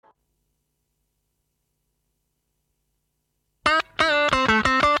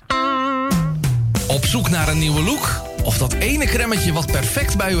Op zoek naar een nieuwe look? Of dat ene cremmetje wat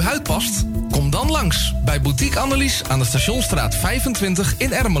perfect bij uw huid past? Kom dan langs bij Boutique Annelies aan de Stationsstraat 25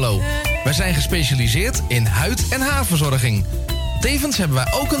 in Ermelo. Wij zijn gespecialiseerd in huid- en haarverzorging. Tevens hebben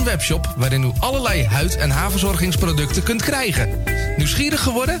wij ook een webshop waarin u allerlei huid- en haarverzorgingsproducten kunt krijgen. Nieuwsgierig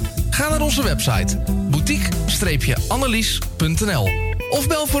geworden? Ga naar onze website boutique-annelies.nl of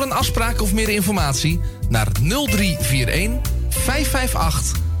bel voor een afspraak of meer informatie naar 0341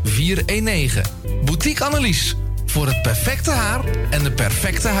 558 419. Boutique Annelies. Voor het perfecte haar en de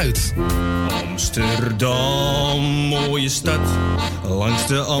perfecte huid. Amsterdam, mooie stad. Langs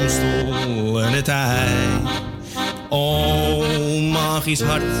de Amstel en het IJ. Oh, magisch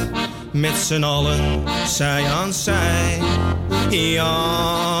hart. Met z'n allen, zij aan zij.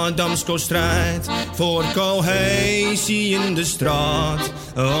 Ja, Damsko strijdt voor cohesie in de straat.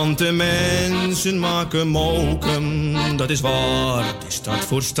 Want de mensen maken mokum. Dat is waar, het is stad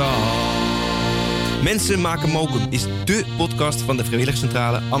voor stad. Mensen maken mokum is dé podcast van de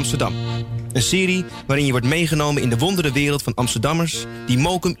Vrijwilligerscentrale Amsterdam. Een serie waarin je wordt meegenomen in de wondere wereld van Amsterdammers die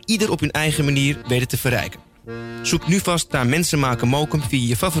mokum ieder op hun eigen manier weten te verrijken. Zoek nu vast naar Mensen maken mokum via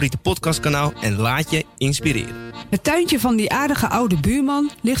je favoriete podcastkanaal en laat je inspireren. Het tuintje van die aardige oude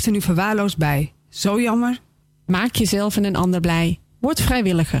buurman ligt er nu verwaarloosd bij. Zo jammer. Maak jezelf en een ander blij. Word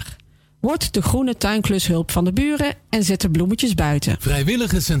vrijwilliger. Word de groene tuinklushulp van de buren en zet de bloemetjes buiten.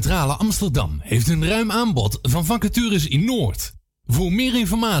 Vrijwilligerscentrale Amsterdam heeft een ruim aanbod van vacatures in Noord. Voor meer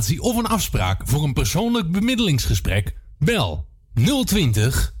informatie of een afspraak voor een persoonlijk bemiddelingsgesprek, bel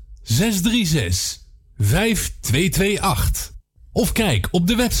 020 636 5228. Of kijk op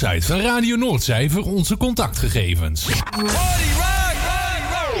de website van Radio Noordzij voor onze contactgegevens.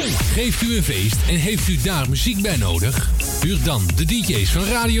 Geeft u een feest en heeft u daar muziek bij nodig? Huur dan de DJ's van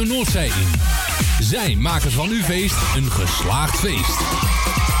Radio Noordzij in. Zij maken van uw feest een geslaagd feest.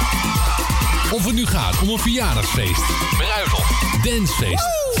 Of het nu gaat om een verjaardagsfeest, bruiloft, dancefeest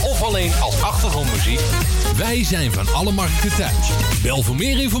of alleen als achtergrondmuziek. Wij zijn van alle markten thuis. Bel voor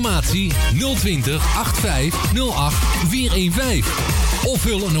meer informatie 020 8508 415. Of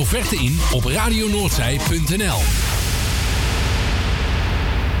vul een offerte in op radionoordzij.nl.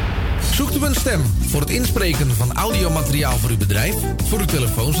 Zoekt u een stem voor het inspreken van audiomateriaal voor uw bedrijf, voor uw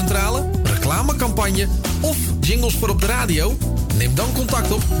telefooncentrale, reclamecampagne of jingles voor op de radio? Neem dan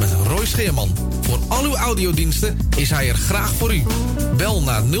contact op met Roy Scheerman. Voor al uw audiodiensten is hij er graag voor u. Bel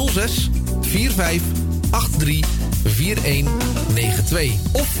naar 06 45 83 4192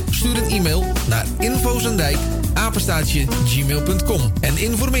 of stuur een e-mail naar infozendijk@gmail.com en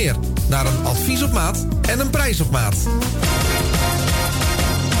informeer naar een advies op maat en een prijs op maat.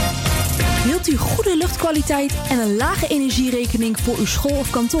 Wilt u goede luchtkwaliteit en een lage energierekening voor uw school of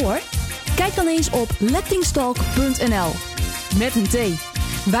kantoor? Kijk dan eens op lettingstalk.nl. Met een T.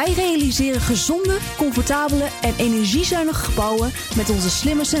 Wij realiseren gezonde, comfortabele en energiezuinige gebouwen met onze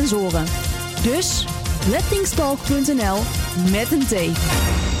slimme sensoren. Dus lettingstalk.nl met een T.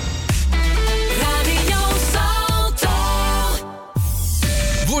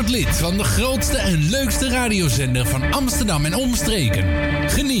 Word lid van de grootste en leukste radiozender van Amsterdam en omstreken.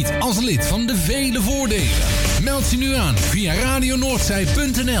 Geniet als lid van de vele voordelen. Meld je nu aan via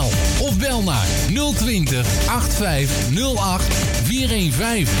radionoordzij.nl of bel naar 020 8508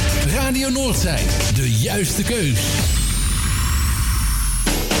 415. Radio Noordzij, de juiste keus.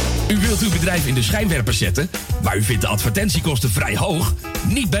 U wilt uw bedrijf in de schijnwerpers zetten, maar u vindt de advertentiekosten vrij hoog?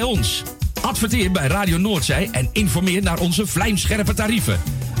 Niet bij ons. Adverteer bij Radio Noordzij en informeer naar onze vlijmscherpe tarieven.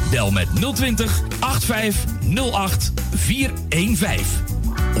 Bel met 020 8508 415.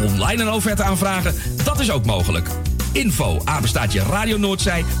 Online een offerte aanvragen, dat is ook mogelijk.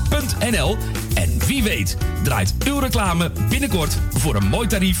 info@radionoordzij.nl. En wie weet draait uw reclame binnenkort voor een mooi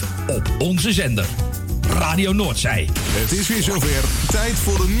tarief op onze zender. Radio Noordzij. Het is weer zover. Tijd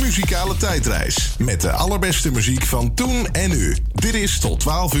voor een muzikale tijdreis. Met de allerbeste muziek van toen en nu. Dit is tot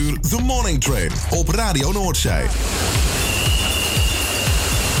 12 uur The Morning Train op Radio Noordzij.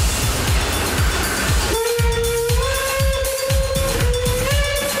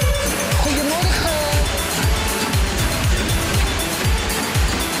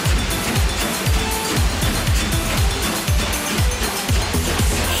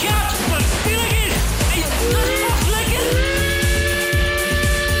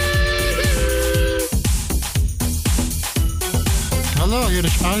 Hallo, hier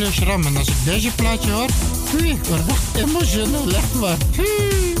is Alias Ram en als ik deze plaatje hoor, ik word echt emotioneel, echt maar.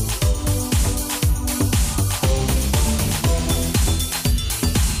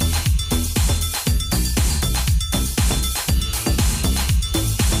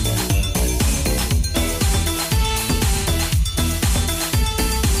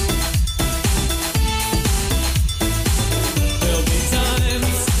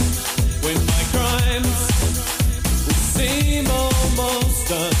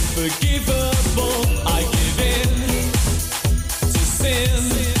 unforgivable. I give in to sin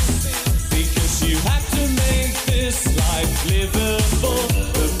because you have to make this life livable.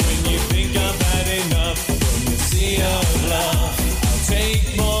 But when you think I've had enough from the sea of love, I'll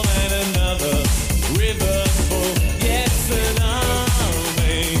take more than another river full. Yes, and I'll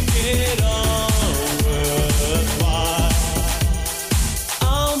make it all worthwhile.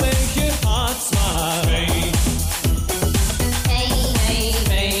 I'll make your heart smile. Pain, pain, pain,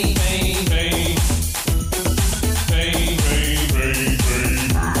 pain, pain, pain, pain,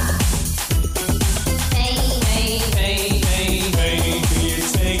 pain, pain, pain, pain, pain. Can you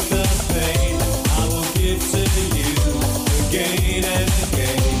take the pain I will give to you again and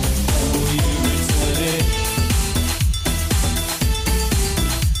again? Will you return it?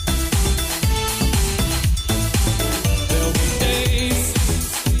 There'll be days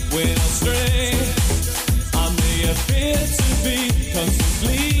when I'll stray. I may appear to be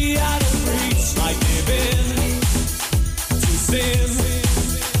constantly out of reach. I give in to sin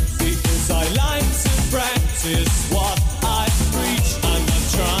because I like to practice what I preach. I'm not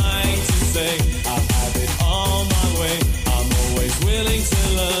trying to say I have it all my way. I'm always willing to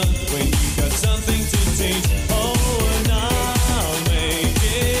learn when you've got something to teach. Oh, and I'll make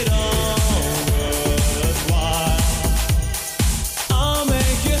it all worthwhile. I'll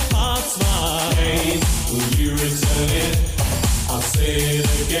make your heart smile. Pain, will you return it? I'll say it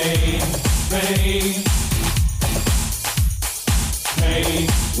again. Pain, pain,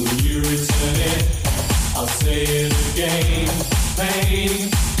 will you return it? I'll say it again.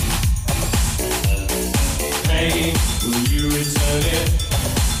 Pain, pain, will you return it?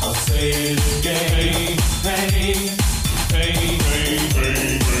 I'll say it again. Pain, pain, pain, pain, pain,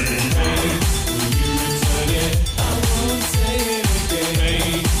 pain, will you return it? I won't say it again.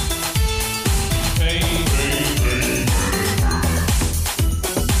 Pain, pain, pain, pain.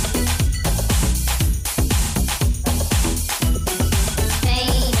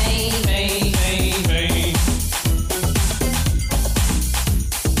 Pain, pain, pain, pain, pain.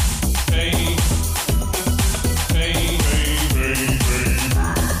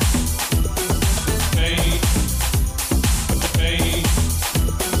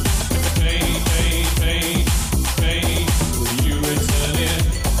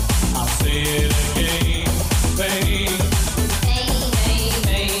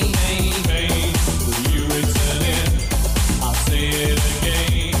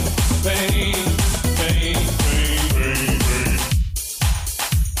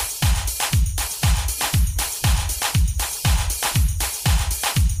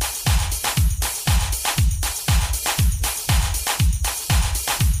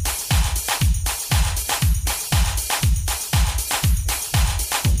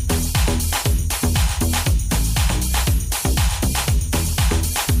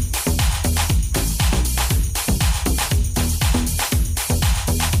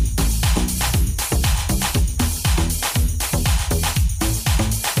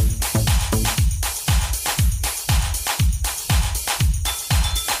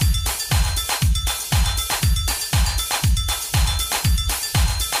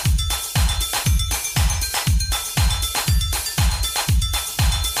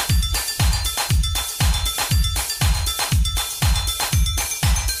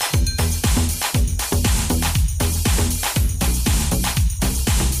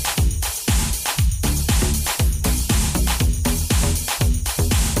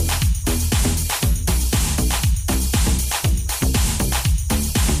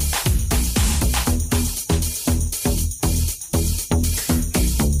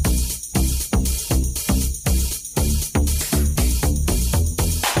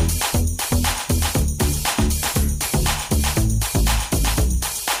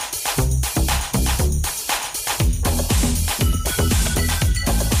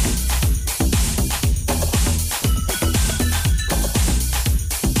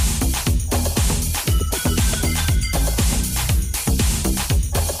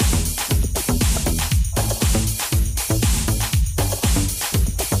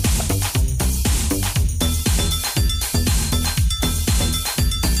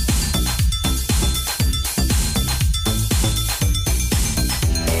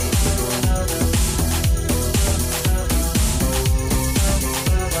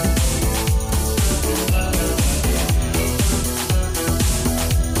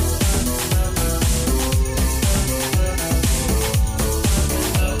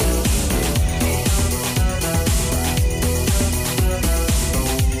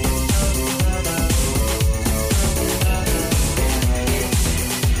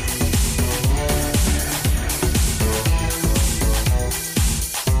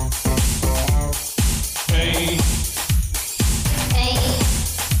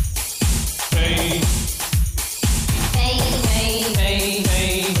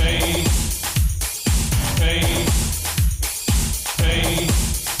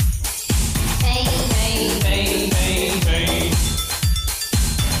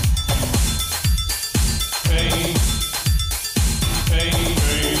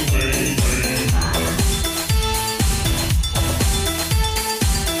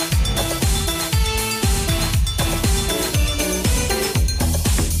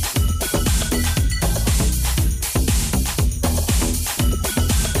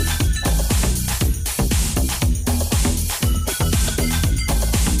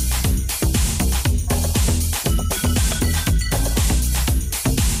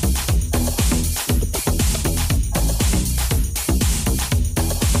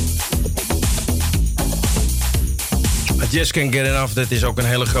 Just Can't Get Enough, dat is ook een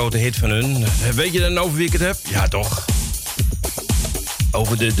hele grote hit van hun. Weet je dan over wie ik het heb? Ja, toch.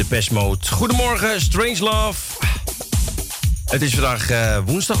 Over de Depeche Mode. Goedemorgen, Strange Love. Het is vandaag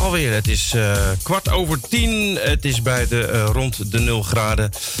woensdag alweer. Het is 10:15. Het is buiten rond de 0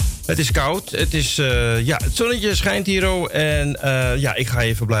 graden. Het is koud. Het is, het zonnetje schijnt hier ook. En ik ga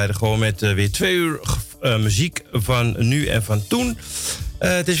je verblijden gewoon met weer 2 uur muziek van nu en van toen.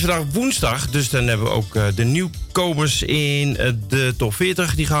 Het is vandaag woensdag, dus dan hebben we ook de nieuwkomers in de top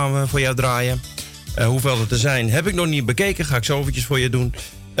 40. Die gaan we voor jou draaien. Hoeveel het er zijn, heb ik nog niet bekeken. Ga ik zo eventjes voor je doen.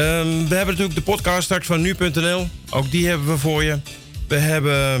 We hebben natuurlijk de podcast straks van nu.nl. Ook die hebben we voor je. We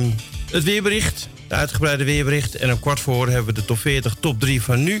hebben het weerbericht, de uitgebreide weerbericht. En om 11:15 hebben we de top 40, top 3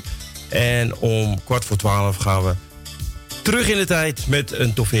 van nu. En om 11:15 gaan we terug in de tijd met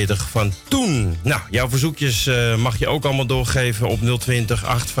een top 40 van toen. Nou, jouw verzoekjes mag je ook allemaal doorgeven op 020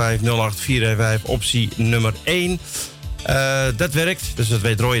 8508 415, optie nummer 1. Dat werkt, dus dat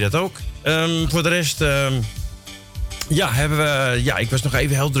weet Roy dat ook. Voor de rest, hebben we... Ja, ik was nog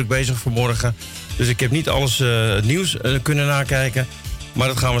even heel druk bezig vanmorgen. Dus ik heb niet alles nieuws kunnen nakijken. Maar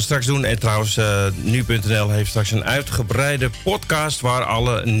dat gaan we straks doen. En trouwens, nu.nl heeft straks een uitgebreide podcast waar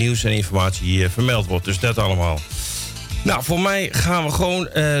alle nieuws en informatie vermeld wordt. Dus dat allemaal. Nou, voor mij gaan we gewoon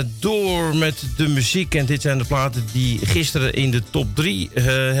door met de muziek. En dit zijn de platen die gisteren in de top 3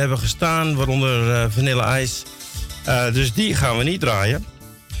 hebben gestaan. Waaronder Vanilla Ice. Dus die gaan we niet draaien.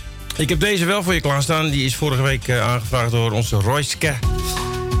 Ik heb deze wel voor je klaarstaan. Die is vorige week aangevraagd door onze Royske.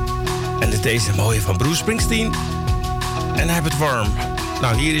 En dit is deze mooie van Bruce Springsteen. En hij heeft het warm.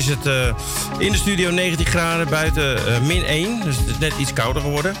 Nou, hier is het in de studio 19 graden, buiten -1. Dus het is net iets kouder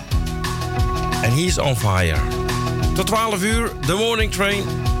geworden. En he is on fire. Tot 12 uur, The Morning Train.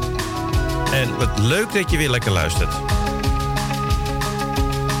 En wat leuk dat je weer lekker luistert.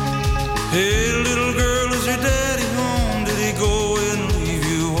 Hey little girl, is your daddy home? Did he go and leave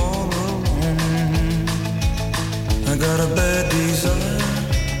you all alone? I got a bad desire.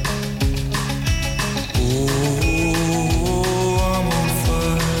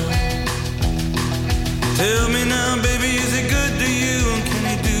 Tell me now, baby, is it good to you? And can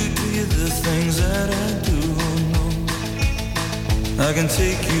he do to you the things that I do? No, I can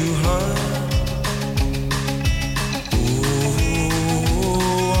take you high.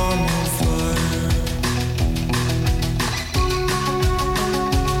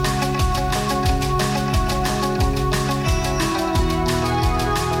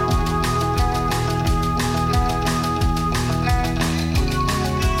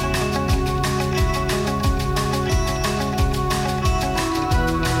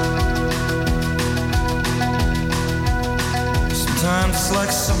 It's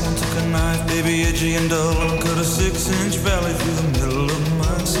like someone took a knife, baby, edgy and dull, and cut a 6-inch valley through the middle of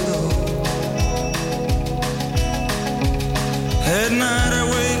my skull. At night I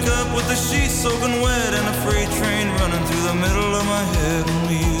wake up with the sheets soaking wet and a freight train running through the middle of my head.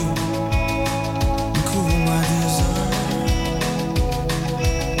 Only you can cool my desire.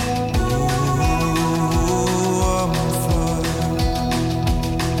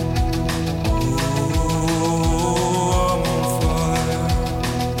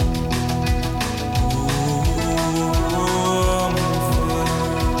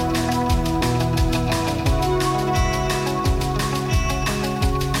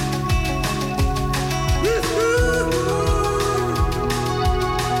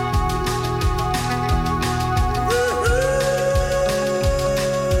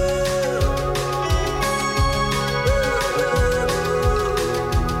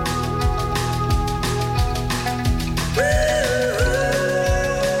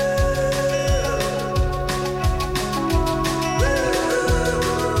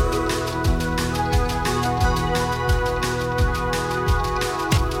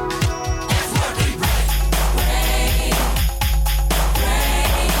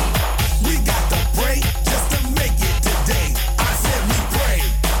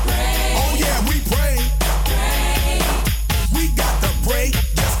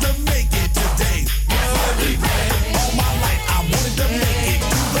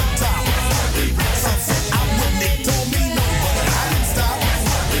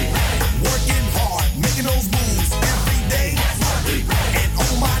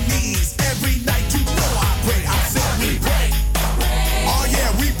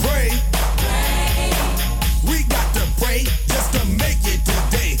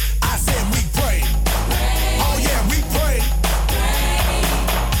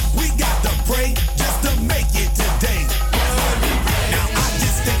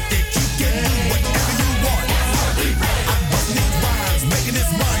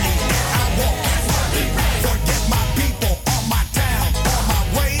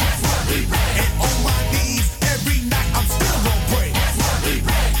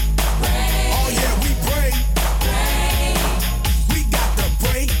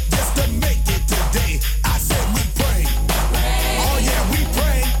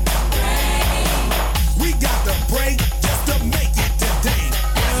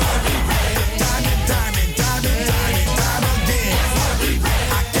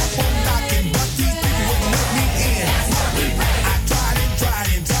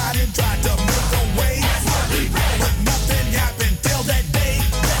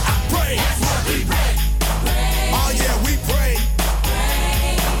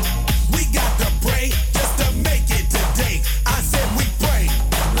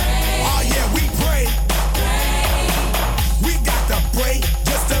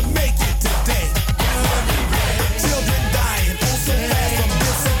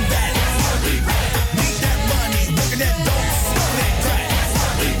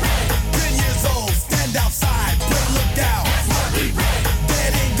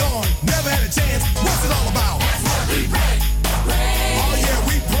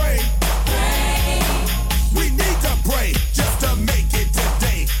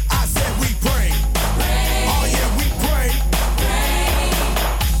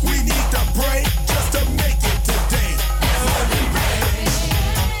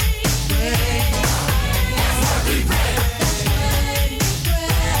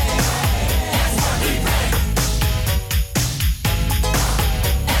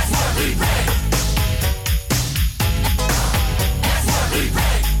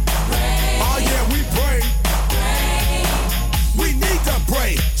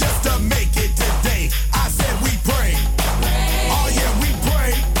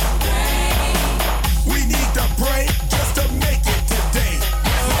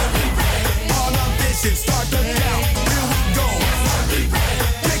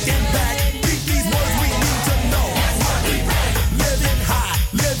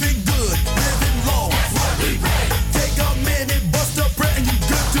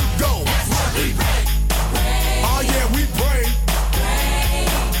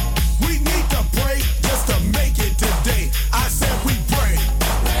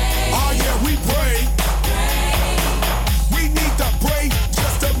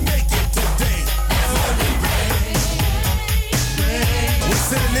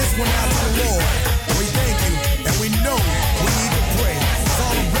 one out to the Lord. We thank you, and we know we need to pray.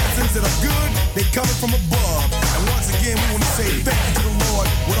 All the blessings that are good, they coming from above. And once again, we want to say thank you to the Lord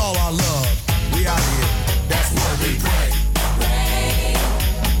with all our love. We out here. That's where we pray.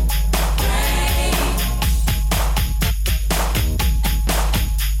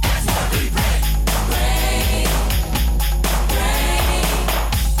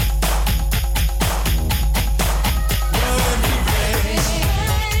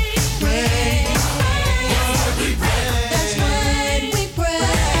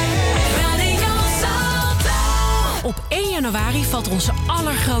 Op 1 januari valt onze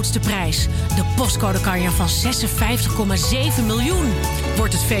allergrootste prijs. De postcodekanja van 56,7 miljoen.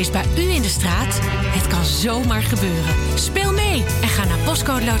 Wordt het feest bij u in de straat? Het kan zomaar gebeuren. Speel mee en ga naar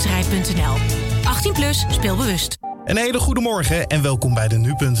postcodeloterij.nl. 18+, speel bewust. Een hele goede morgen en welkom bij de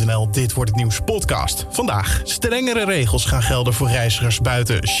Nu.nl Dit Wordt Het Nieuws podcast. Vandaag, strengere regels gaan gelden voor reizigers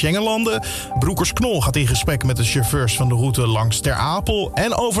buiten Schengenlanden. Broekers-Knol gaat in gesprek met de chauffeurs van de route langs Ter Apel.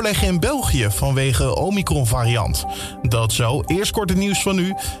 En overleggen in België vanwege Omicron-variant. Dat zo, eerst kort het nieuws van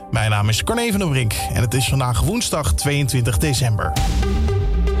nu. Mijn naam is Carne van der Brink en het is vandaag woensdag 22 december.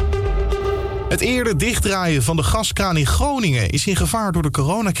 Het eerder dichtdraaien van de gaskraan in Groningen is in gevaar door de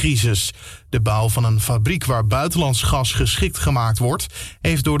coronacrisis. De bouw van een fabriek waar buitenlands gas geschikt gemaakt wordt,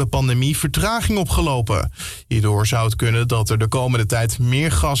 heeft door de pandemie vertraging opgelopen. Hierdoor zou het kunnen dat er de komende tijd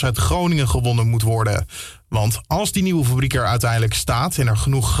meer gas uit Groningen gewonnen moet worden. Want als die nieuwe fabriek er uiteindelijk staat en er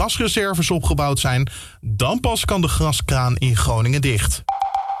genoeg gasreserves opgebouwd zijn, dan pas kan de gaskraan in Groningen dicht.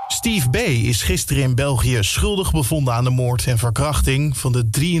 Steve B. is gisteren in België schuldig bevonden aan de moord en verkrachting van de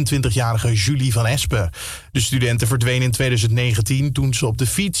 23-jarige Julie van Espen. De studente verdween in 2019 toen ze op de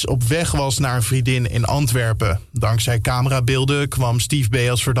fiets op weg was naar een vriendin in Antwerpen. Dankzij camerabeelden kwam Steve B.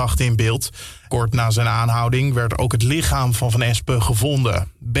 als verdachte in beeld. Kort na zijn aanhouding werd ook het lichaam van Van Espen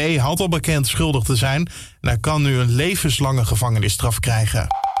gevonden. B. had al bekend schuldig te zijn en hij kan nu een levenslange gevangenisstraf krijgen.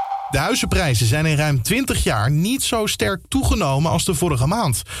 De huizenprijzen zijn in ruim 20 jaar niet zo sterk toegenomen als de vorige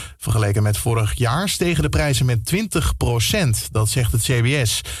maand. Vergeleken met vorig jaar stegen de prijzen met 20%, dat zegt het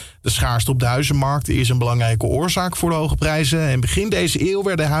CBS. De schaarste op de huizenmarkt is een belangrijke oorzaak voor de hoge prijzen. En begin deze eeuw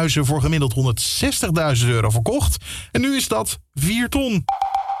werden huizen voor gemiddeld €160.000 verkocht. En nu is dat 4 ton.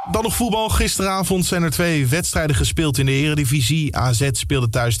 Dan nog voetbal. Gisteravond zijn er 2 wedstrijden gespeeld in de Eredivisie. AZ speelde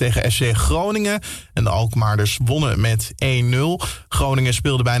thuis tegen FC Groningen en de Alkmaarders wonnen met 1-0. Groningen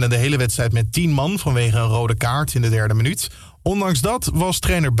speelde bijna de hele wedstrijd met 10 man vanwege een rode kaart in de 3e minuut. Ondanks dat was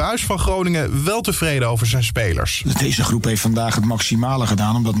trainer Buijs van Groningen wel tevreden over zijn spelers. Deze groep heeft vandaag het maximale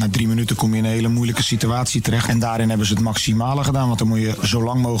gedaan, omdat na 3 minuten kom je in een hele moeilijke situatie terecht. En daarin hebben ze het maximale gedaan, want dan moet je zo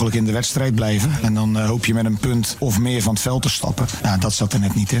lang mogelijk in de wedstrijd blijven. En dan hoop je met een punt of meer van het veld te stappen. Ja, dat zat er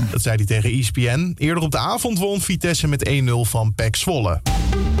net niet in. Dat zei hij tegen ESPN. Eerder op de avond won Vitesse met 1-0 van PEC Zwolle.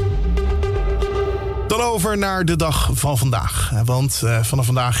 Dan over naar de dag van vandaag. Want vanaf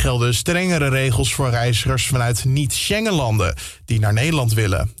vandaag gelden strengere regels voor reizigers vanuit niet-Schengenlanden die naar Nederland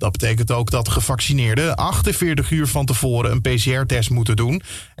willen. Dat betekent ook dat gevaccineerden 48 uur van tevoren een PCR-test moeten doen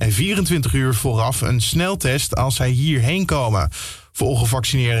en 24 uur vooraf een sneltest als zij hierheen komen. Voor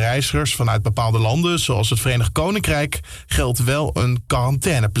ongevaccineerde reizigers vanuit bepaalde landen, zoals het Verenigd Koninkrijk, geldt wel een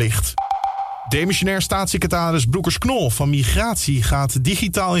quarantaineplicht. Demissionair staatssecretaris Broekers-Knol van Migratie gaat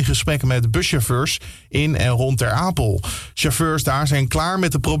digitaal in gesprek met buschauffeurs in en rond Ter Apel. Chauffeurs daar zijn klaar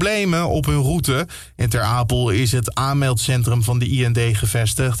met de problemen op hun route. In Ter Apel is het aanmeldcentrum van de IND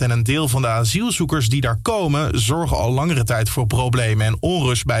gevestigd en een deel van de asielzoekers die daar komen zorgen al langere tijd voor problemen en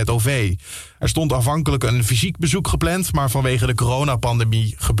onrust bij het OV. Er stond aanvankelijk een fysiek bezoek gepland, maar vanwege de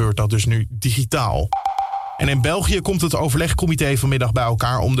coronapandemie gebeurt dat dus nu digitaal. En in België komt het overlegcomité vanmiddag bij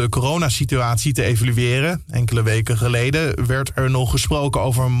elkaar om de coronasituatie te evalueren. Enkele weken geleden werd er nog gesproken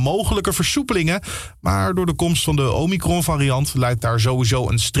over mogelijke versoepelingen. Maar door de komst van de Omicron-variant lijkt daar sowieso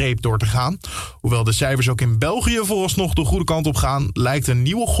een streep door te gaan. Hoewel de cijfers ook in België vooralsnog de goede kant op gaan, lijkt een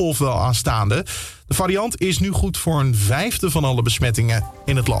nieuwe golf wel aanstaande. De variant is nu goed voor een 1/5 van alle besmettingen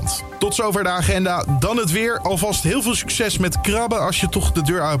in het land. Tot zover de agenda. Dan het weer. Alvast heel veel succes met krabben als je toch de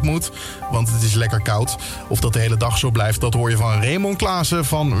deur uit moet. Want het is lekker koud. Of dat de hele dag zo blijft, dat hoor je van Raymond Klaassen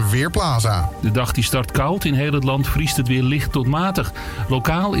van Weerplaza. De dag die start koud. In heel het land vriest het weer licht tot matig.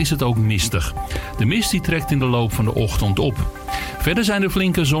 Lokaal is het ook mistig. De mist die trekt in de loop van de ochtend op. Verder zijn er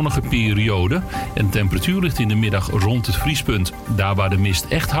flinke zonnige perioden. En de temperatuur ligt in de middag rond het vriespunt. Daar waar de mist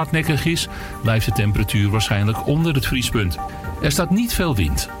echt hardnekkig is, blijft de temperatuur waarschijnlijk onder het vriespunt. Er staat niet veel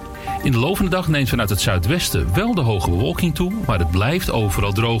wind. In de loop van de dag neemt vanuit het zuidwesten wel de hoge bewolking toe, maar het blijft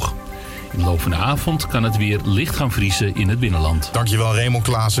overal droog. In de loop van de avond kan het weer licht gaan vriezen in het binnenland. Dankjewel Raymond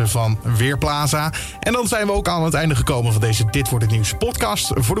Klaassen van Weerplaza. En dan zijn we ook aan het einde gekomen van deze Dit Wordt Het Nieuws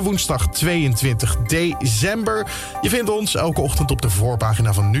podcast voor de woensdag 22 december. Je vindt ons elke ochtend op de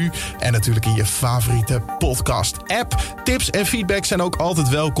voorpagina van Nu en natuurlijk in je favoriete podcast-app. Tips en feedback zijn ook altijd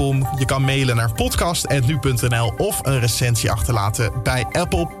welkom. Je kan mailen naar podcast@nu.nl of een recensie achterlaten bij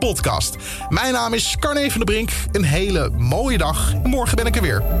Apple Podcast. Mijn naam is Carne van der Brink. Een hele mooie dag. Morgen ben ik er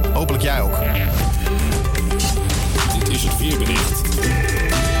weer. Hopelijk jij ook. Dit is het weerbericht.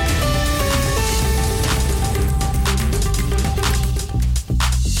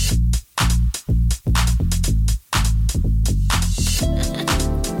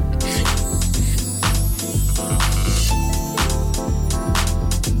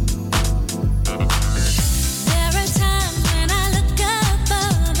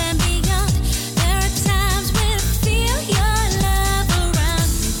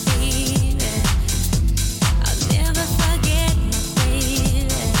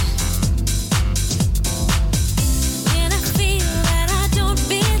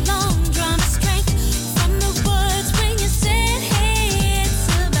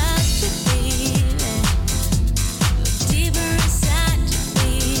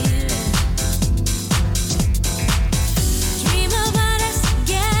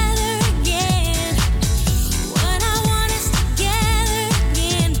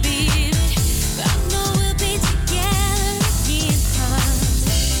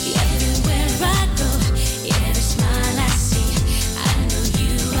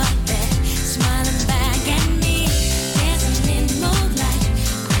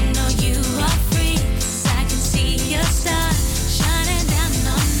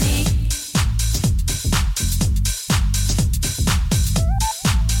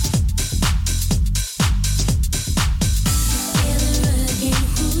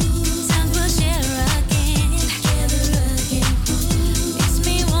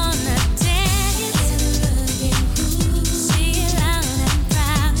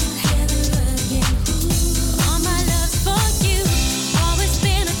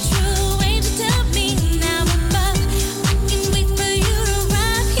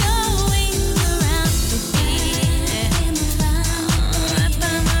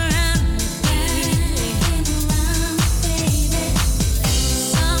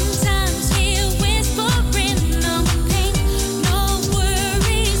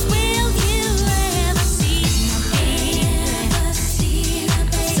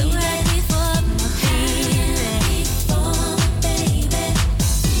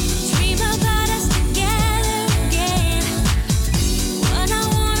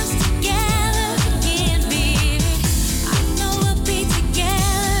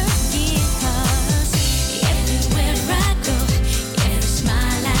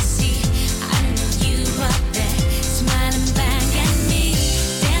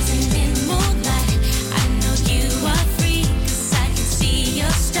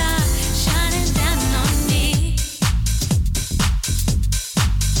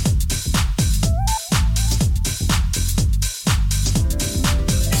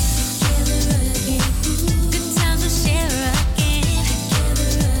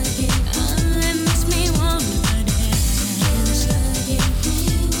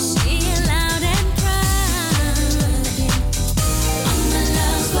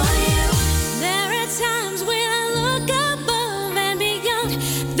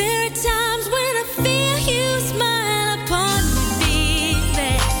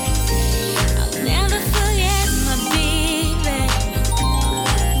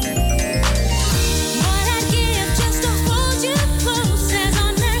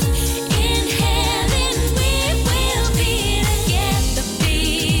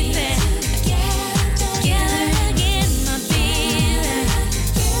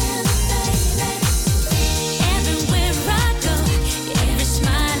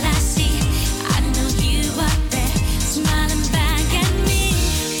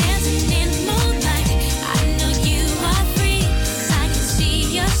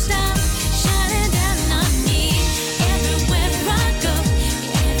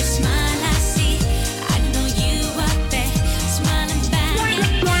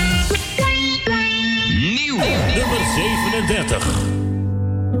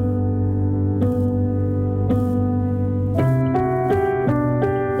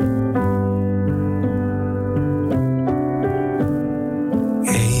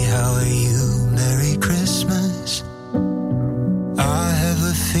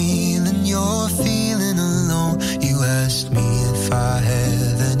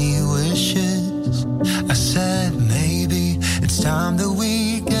 time that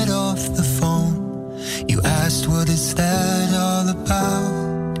we get off the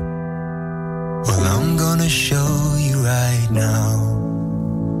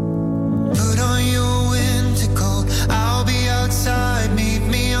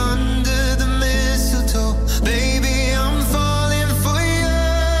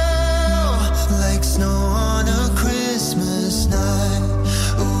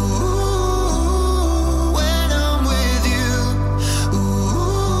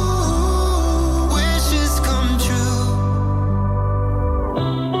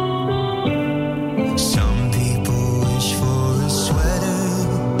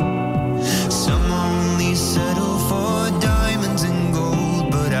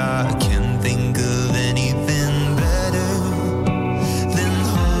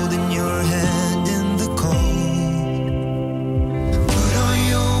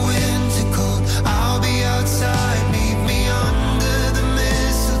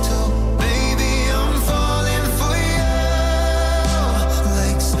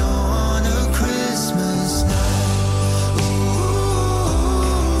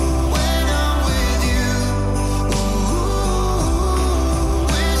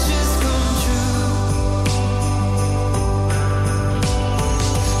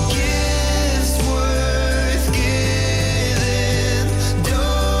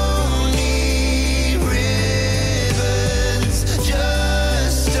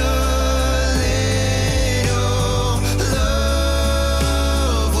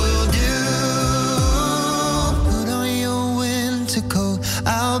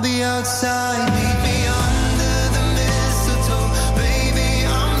I'll be outside, meet me under the mistletoe. Baby,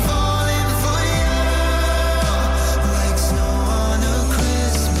 I'm falling for you, like snow on a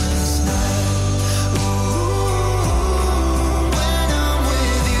Christmas night. Ooh, when I'm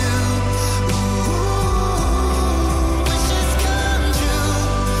with you, ooh, wishes come true.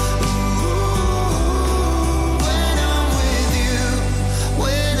 Ooh,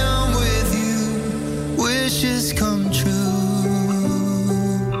 when I'm with you, wishes come true.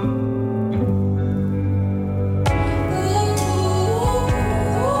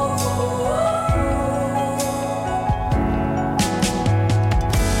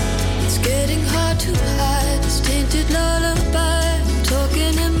 It's getting hard to hide this tainted lullaby,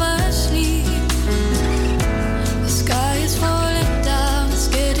 talking in my sleep. The sky is falling down, it's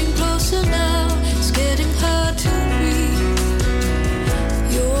getting closer now, it's getting hard to breathe.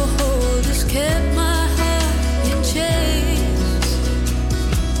 Your hold has kept my heart in chains.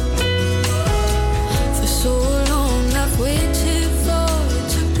 For so long I've waited for it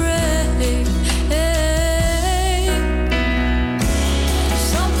to break.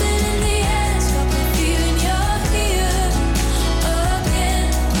 Something in the air's got me feeling you're here again.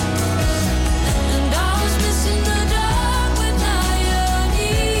 And I was missing the dark, but now you're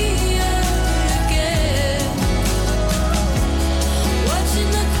here again. Watching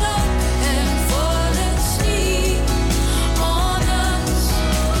the clock and fall asleep on us.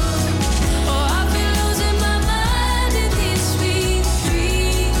 Oh, I've been losing my mind in these sweet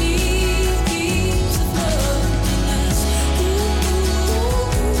dreams of loneliness.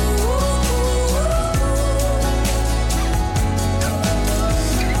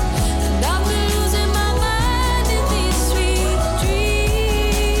 And I've been losing my mind in these sweet dreams.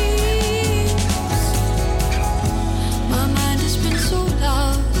 My mind has been so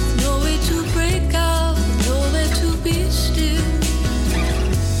loud, no way to break out, nowhere to be still.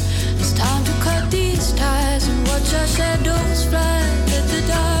 It's time to cut these ties and watch our shadows fly, let the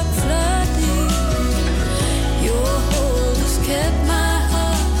dark flood in. Your hold has kept my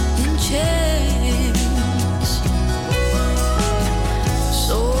heart in chains.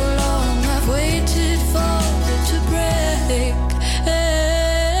 So long I've waited for it to break.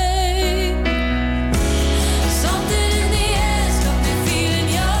 Something in the air's got me feeling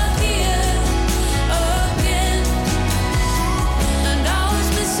you're here again. And I was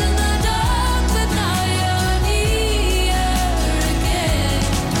missing the dark, but now you're here again.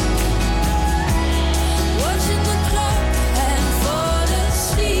 Watching the clock and fall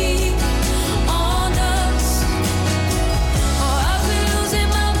asleep on us. Oh, I've been losing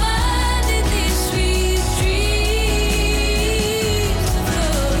my mind in these sweet dreams of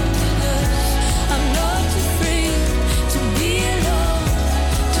loneliness. I'm not afraid to be alone,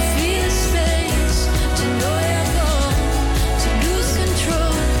 to feel space, to know you're gone, to lose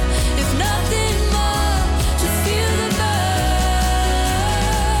control, if nothing more, to feel the burn.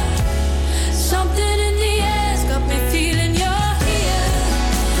 Something in the air's got me feeling you're here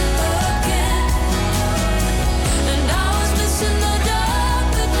again. And I was missing the dark,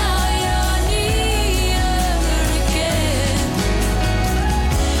 but now you're here again.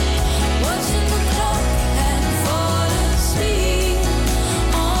 Watching the clock and fall asleep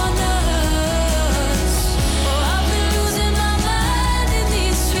on us. Oh, I've been losing my mind in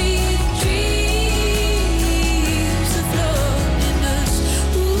these sweet dreams of loneliness.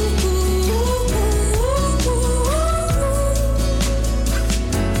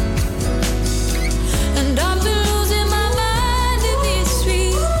 And I've been losing my mind in these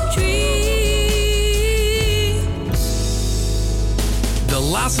sweet dreams. De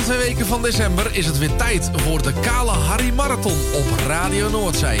laatste 2 weken van december is het weer tijd voor de Kale Harry Marathon op Radio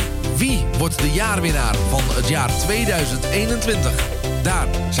Noordzee. Wie wordt de jaarwinnaar van het jaar 2021? Daar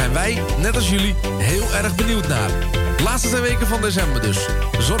zijn wij, net als jullie, heel erg benieuwd naar. Laatste 2 weken van december dus.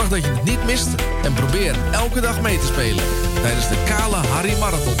 Zorg dat je het niet mist en probeer elke dag mee te spelen tijdens de Kale Harry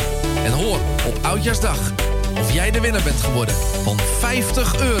Marathon. En hoor op Oudjaarsdag of jij de winnaar bent geworden van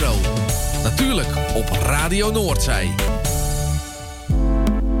 €50. Natuurlijk op Radio Noordzee.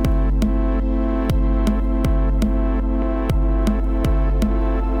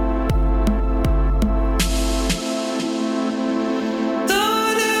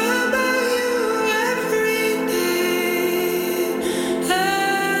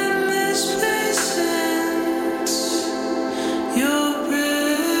 Your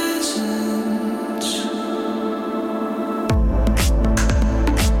presence.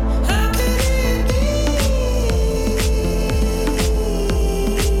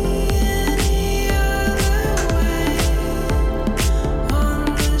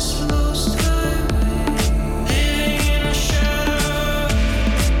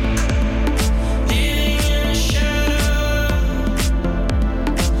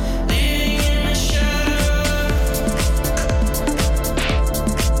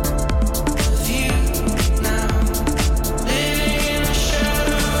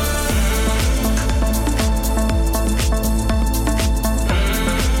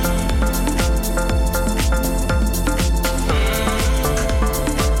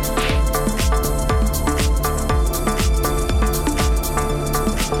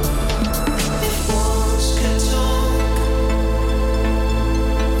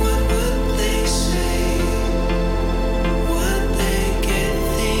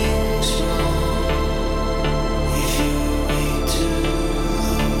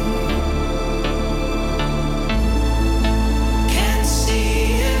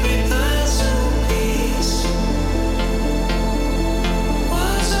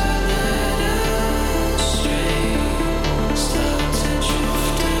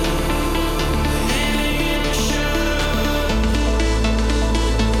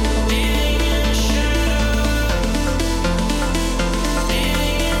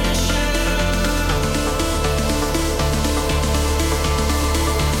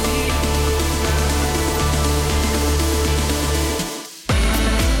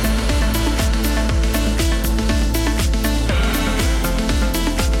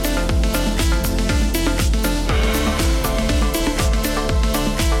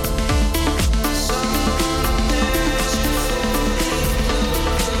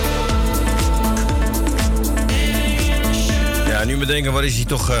 denken, waar is hij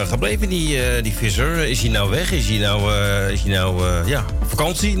toch gebleven, die visser? Is hij nou weg? Is hij nou op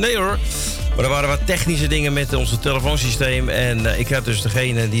vakantie? Nee hoor. Maar er waren wat technische dingen met ons telefoonsysteem. En ik had dus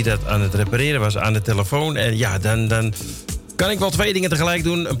degene die dat aan het repareren was aan de telefoon. En ja, dan kan ik wel 2 dingen tegelijk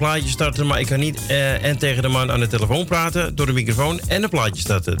doen. Een plaatje starten, maar ik kan niet en tegen de man aan de telefoon praten door de microfoon en een plaatje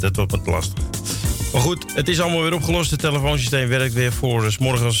starten. Dat wordt wat lastig. Maar goed, het is allemaal weer opgelost. Het telefoonsysteem werkt weer voor 's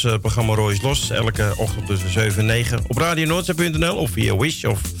morgens programma Roy is Los. Elke ochtend tussen 7 en 9 op radionoordzee.nl of via Wish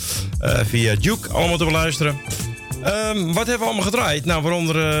of via Duke. Allemaal te beluisteren. Wat hebben we allemaal gedraaid? Nou,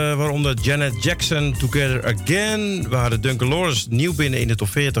 waaronder Janet Jackson, Together Again. We hadden Duncan Lawrence nieuw binnen in de top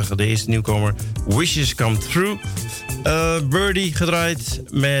 40. De eerste nieuwkomer, Wishes Come True. Birdie gedraaid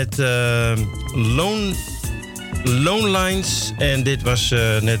met Lone Lines. En dit was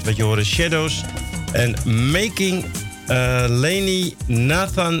net wat je hoorde, Shadows. En Making Laney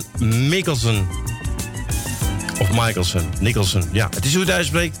Nathan Mickelson. Of Nicholson. Ja, het is hoe het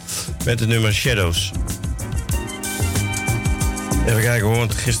uitspreekt met het nummer Shadows. Even kijken hoor,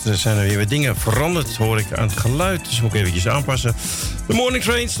 want gisteren zijn er weer wat dingen veranderd. Hoor ik aan het geluid, dus moet ik eventjes aanpassen. De Morning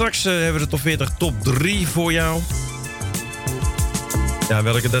Train, straks hebben we de top 40 top 3 voor jou. Ja,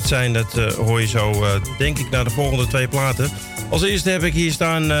 welke dat zijn, dat hoor je zo, denk ik, naar de volgende 2 platen. Als eerste heb ik hier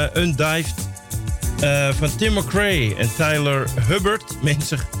staan Undived van Tim McRae en Tyler Hubbard.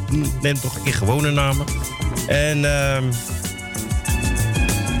 Mensen, neem toch in gewone namen. En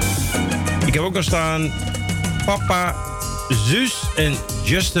ik heb ook nog staan Papa Zeus en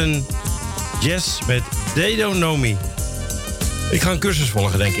Justin Jess met They Don't Know Me. Ik ga een cursus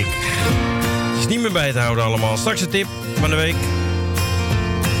volgen, denk ik. Het is niet meer bij te houden allemaal. Straks een tip van de week.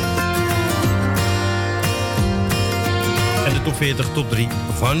 En de top 40, top 3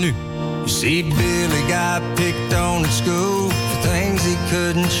 van nu. You see, Billy got picked on at school for things he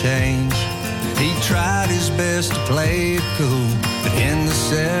couldn't change. He tried his best to play it cool, but in the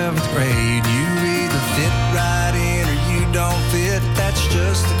 7th grade, you either fit right in or you don't fit. That's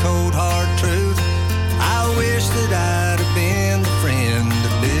just the cold hard truth. I wish that I'd have been the friend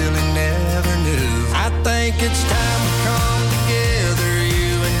that Billy never knew. I think it's time to come together,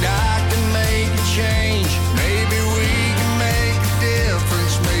 you and I can make a change. Maybe we can make a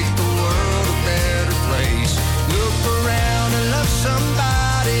difference, make the world a better place. Look around and love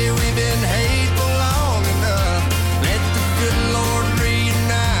somebody, we've been hateful long enough. Let the good Lord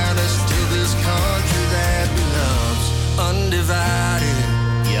reunite us to this country that we love's undivided.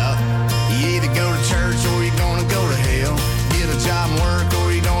 Yeah, you either go to church or you're gonna go to hell. Get a job and work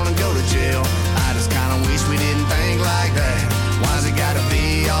or you're gonna go to jail. I just kinda wish we didn't think like that. Why's it gotta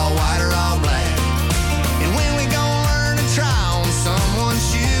be all white or all black? And when we gonna learn to try on someone's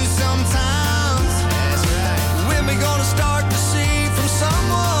shoes sometimes? That's right. When we gonna start to see from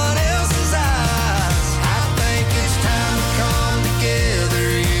someone else's eyes? I think it's time to come together,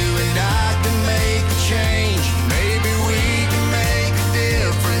 you and I can make a change. Maybe we can make a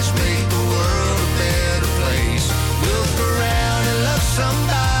difference, make the world a better place. Look around and love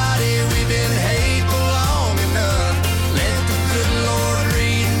somebody, we've been hateful long enough. Let the good Lord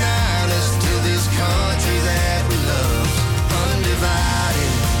reunite us to this country that we love,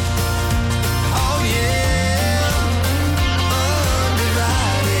 undivided. Oh yeah,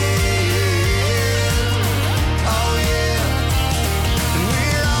 undivided. Oh yeah, and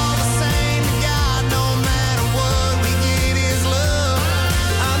we're all the same to God, no matter what we get is love.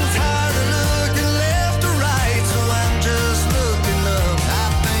 I'm tired of looking left or right, so I'm just looking up. I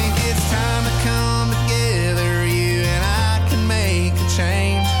think it's time to come together, you and I can make a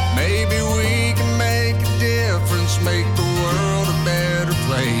change. Maybe we can make a difference, make the world a better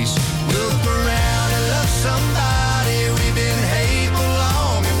place. Look around and love somebody, we've been hateful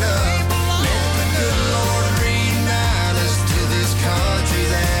long enough. Let the good Lord reunite us to this country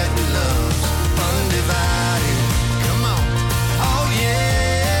that we love, undivided. Come on. Oh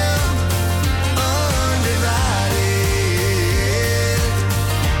yeah, undivided.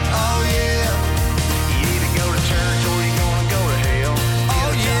 Oh yeah. You either go to church or you're gonna go to hell.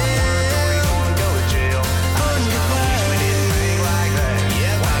 Oh yeah, or you're gonna go to jail. Undivided. We didn't think like that.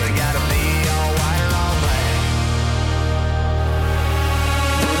 Yeah, why's it gotta be all white or all black?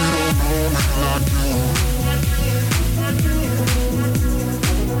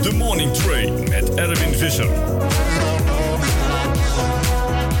 The Morning Train met Erwin Visser.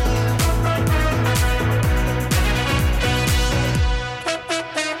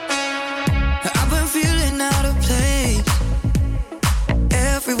 I've been feeling out of place.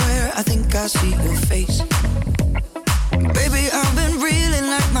 Everywhere I think I see your face. Baby, I've been reeling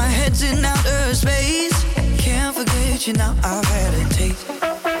like my head's in outer space. Can't forget you now, I've had a taste.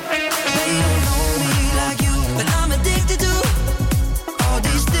 They don't know me like you, but I'm addicted to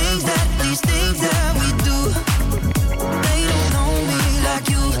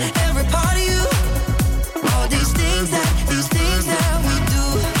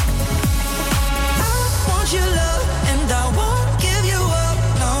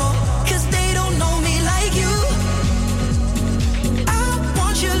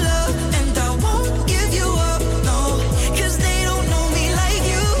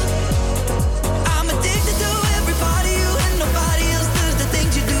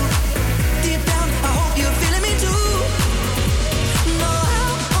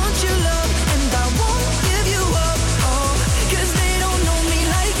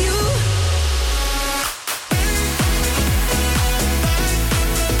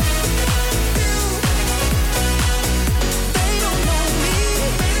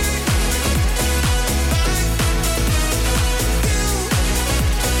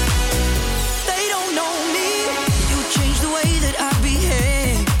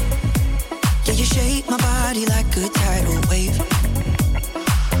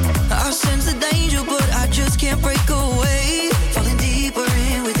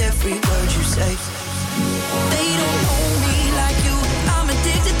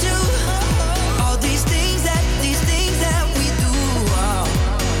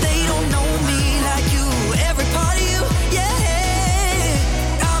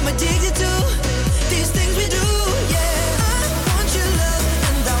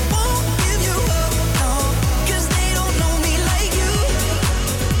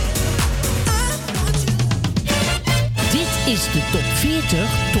is de top 40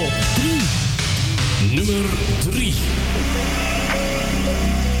 top 3. Nummer 3.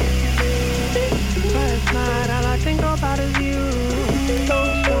 Last night all I think about is you.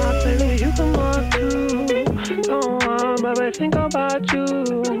 Don't stop, baby, you can walk too. Go on, baby, think about you.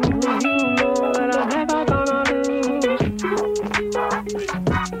 You know that I'm never gonna lose.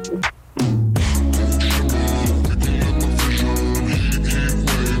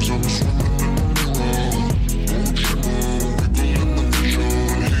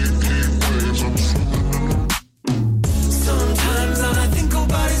 Sometimes all I think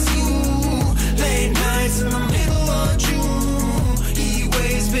about is you. Late nights in the middle of June. Heat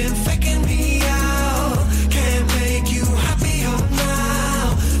waves been faking me out. Can't make you happier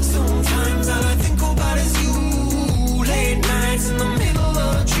now. Sometimes all I think about is you. Late nights in the middle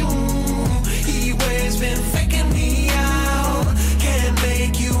of June. Heat waves been faking me out. Can't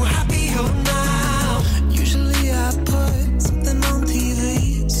make you happier now. Usually I put something on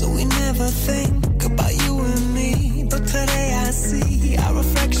TV, so we never think about you and me. But today I see our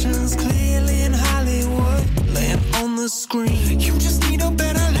reflections clearly in Hollywood, laying on the screen. You just need a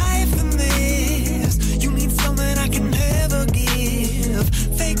better life than this. You need something I can never give.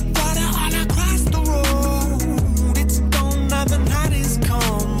 Fake water all across the road. It's gone now, the night is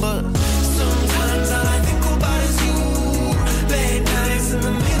come. But sometimes all I think about is you. Late nights in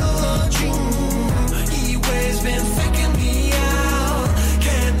the middle of June. Heat waves been faking me out.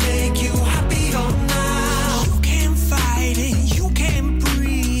 Can't make you happier now. You can't fight it, you can't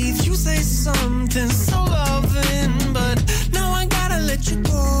breathe. You say something so loving, but now I gotta let you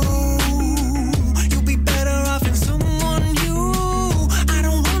go. You'll be better off in someone new. I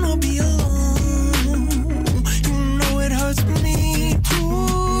don't wanna be alone. You know it hurts me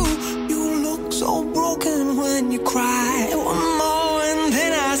too. You look so broken when you cry. One more and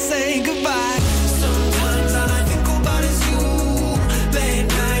then I say goodbye. Sometimes all I think about is you. Late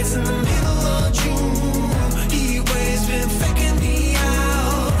nights in the middle of June. Heat waves been faking me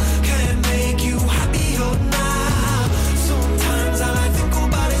out. Can't make you happier now. Sometimes all I think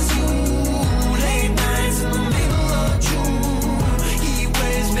about is you. Late nights in the middle of June. Heat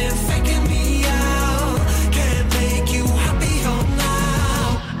waves been faking me out. Can't make you happier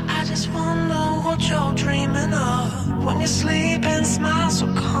now. I just wonder what you're dreaming of when you sleep and smile so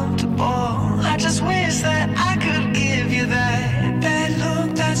comfortable. I just wish that I could give you that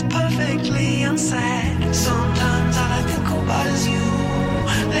look that's perfectly unsaid. Sometimes all I think about is you.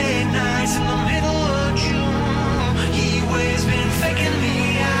 Late nights in the middle of June. Heat waves been faking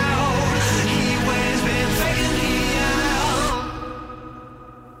me out. Heat waves been faking me out.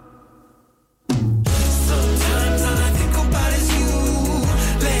 Sometimes all I think about is you.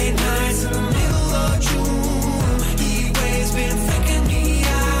 Late nights in the middle of June. Heat waves been faking me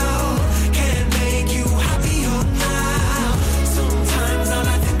out. Can't make you happier now. Sometimes all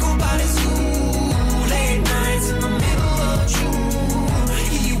I think about is you. Late nights in the middle of June.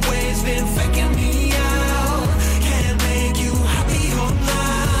 Heat waves been faking me out. Can't make you happier now.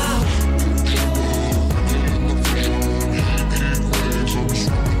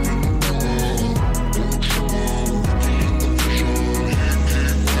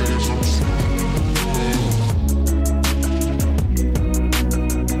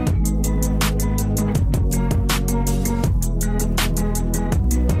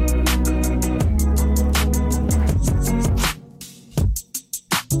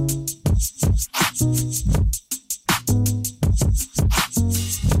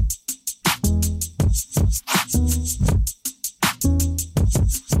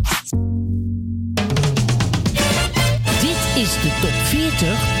 Dit is de top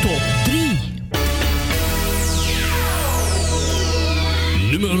 40 top 3.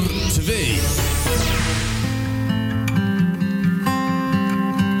 Nummer 2.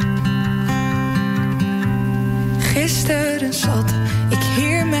 Gisteren zat ik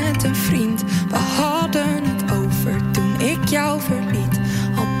hier met een vriend. We hadden het over toen ik jou verliet.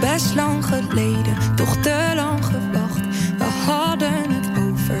 Al best lang geleden, toch te lang gewacht. We hadden het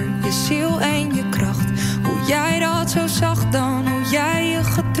over je ziel en je kracht. Hoe jij dat zo zag dan, hoe jij je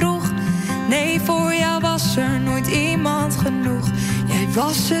gedroeg. Nee, voor jou was er nooit iemand genoeg. Jij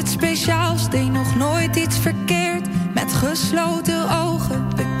was het speciaals, deed nog nooit iets verkeerd. Met gesloten ogen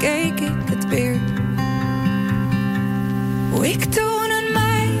bekeek ik het weer. Hoe ik toen een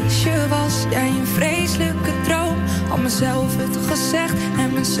meisje was, jij een vreselijke droom. Had mezelf het gezegd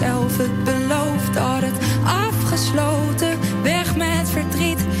en mezelf het beloofd. Had het afgesloten, weg met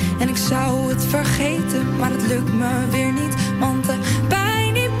verdriet. En ik zou het vergeten, maar het lukt me weer niet. Want de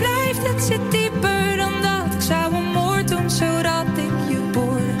pijn die blijft, het zit dieper dan dat. Ik zou een moord doen, zodat ik je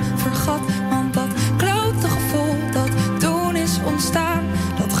woorden vergat. Want dat klote gevoel, dat toen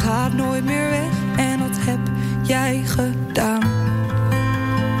jij gedaan?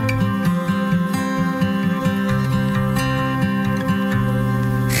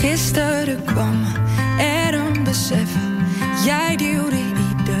 Gisteren kwam er een besef. Jij duwde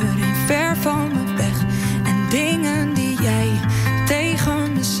iedereen ver van me weg. En dingen die jij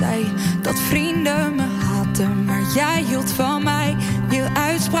tegen me zei, dat vrienden me haatten, maar jij hield van mij. Je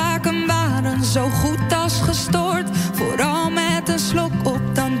uitspraken waren zo goed als gestoord. Vooral met een slok op,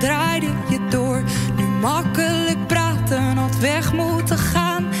 dan draaide je door. Nu makkelijk praten, had weg moeten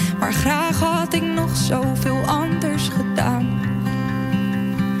gaan. Maar graag had ik nog zoveel anders gedaan.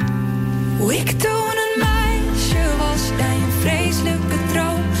 Hoe ik toen een meisje was, jij een vreselijke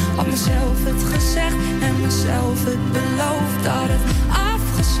droom. Had mezelf het gezegd en mezelf het beloofd. Had het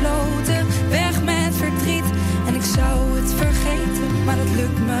afgesloten, weg met verdriet. En ik zou het vergeten, maar het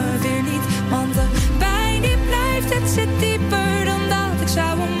lukt me weer niet. Want de pijn die blijft, het zit dieper dan dat. Ik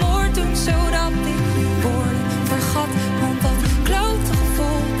zou een moord doen, zodat ik die woorden vergat. Want dat klote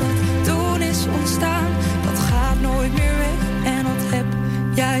gevoel dat toen is ontstaan, dat gaat nooit meer weg. En dat heb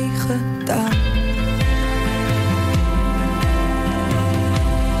jij gedaan.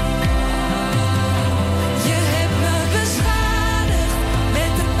 Je hebt me beschadigd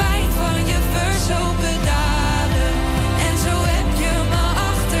met de pijn van je verzopen daden. En zo heb je me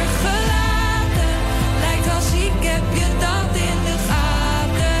achtergelaten. Lijkt als ik heb je dat in de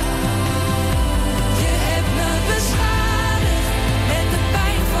gaten. Je hebt me beschadigd met de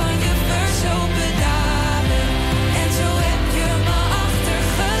pijn van je verzopen daden. En zo heb je me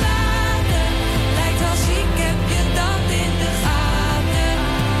achtergelaten. Lijkt als ik heb je dat in de gaten.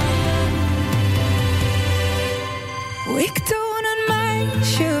 Hoe ik toen een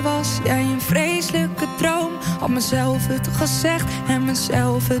meisje was, jij een vreselijke droom. Had mezelf het gezegd en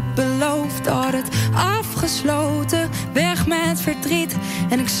mezelf het beloofd. Had het afgesloten, weg met verdriet.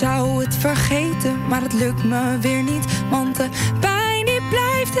 En ik zou het vergeten, maar het lukt me weer niet. Want de pijn die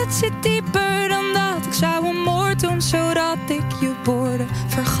blijft, het zit dieper dan dat. Ik zou een moord doen, zodat ik je woorden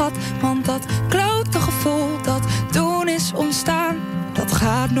vergat. Want dat klote gevoel dat toen is ontstaan, dat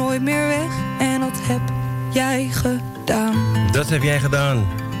gaat nooit meer weg. En dat heb jij gedaan. Dat heb jij gedaan.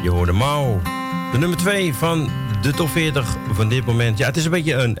 Je hoorde Mau. De nummer 2 van de top 40 van dit moment. Ja, het is een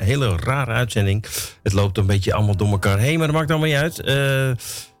beetje een hele rare uitzending. Het loopt een beetje allemaal door elkaar heen, maar dat maakt allemaal niet uit.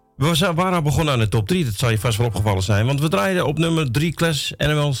 We waren al begonnen aan de top 3. Dat zal je vast wel opgevallen zijn. Want we draaiden op nummer 3 Clash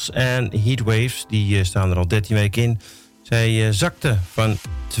Animals en Heatwaves. Die staan er al 13 weken in. Zij zakten van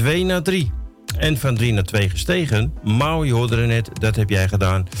 2 naar 3. En van 3 naar 2 gestegen. Mau, je hoorde er net, dat heb jij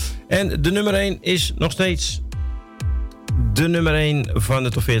gedaan. En de nummer 1 is nog steeds de nummer 1 van de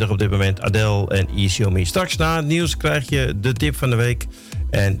top 40 op dit moment. Adele en Easy On Me. Straks na het nieuws krijg je de tip van de week.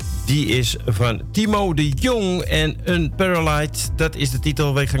 En die is van Timo de Jong en Unparalleled. Dat is de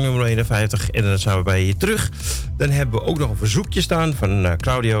titel, weekgang nummer 51. En dan zijn we bij je terug. Dan hebben we ook nog een verzoekje staan van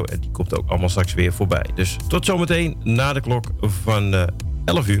Claudio. En die komt ook allemaal straks weer voorbij. Dus tot zometeen na de klok van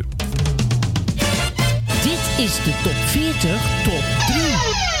 11 uur. Dit is de top 40 top 3.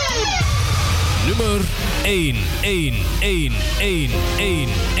 Nummer 1, 1, 1, 1, 1, 1,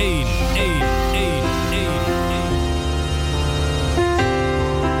 1, 1.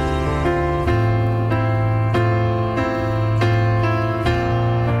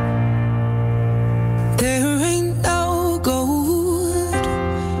 There ain't no gold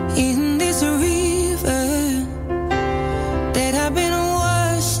in this river that I've been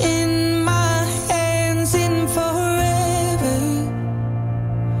washing my hands in forever.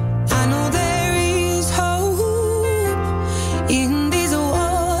 I know there is hope in these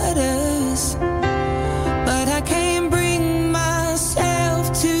waters.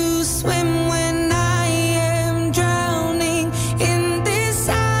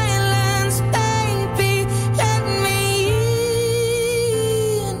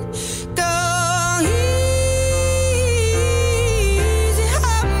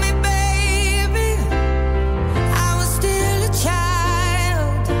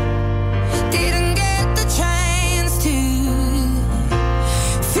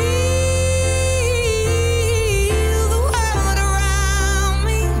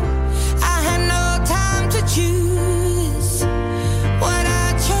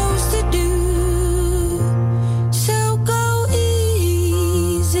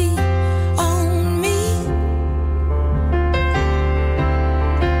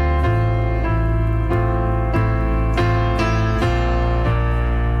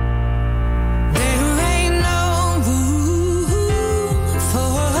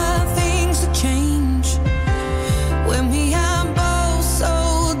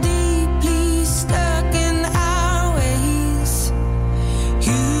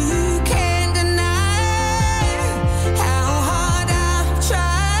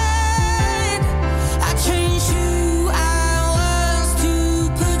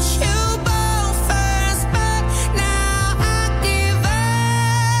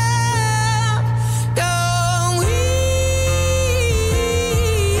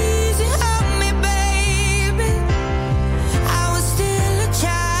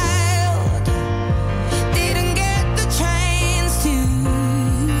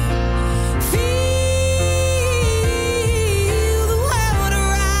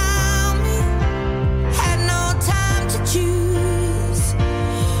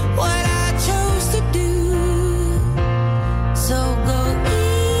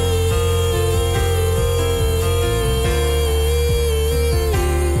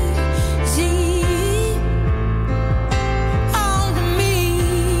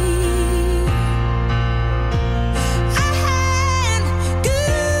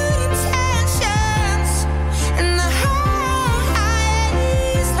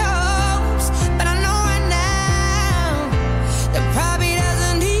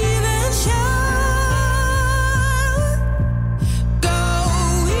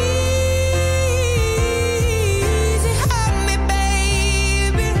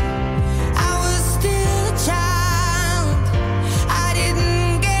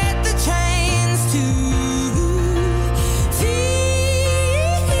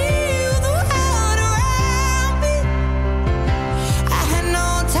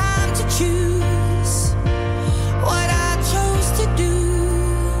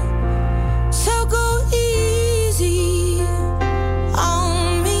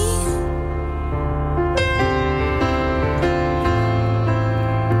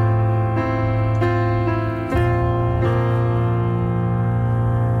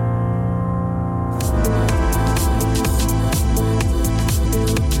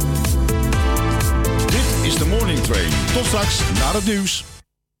 Tot straks, naar het nieuws.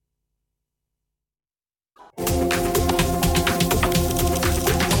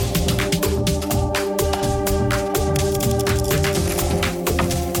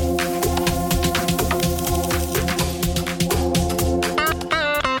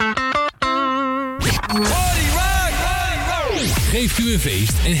 Geeft u een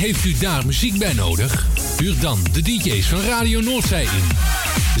feest en heeft u daar muziek bij nodig? Huur dan de DJ's van Radio Noordzij in.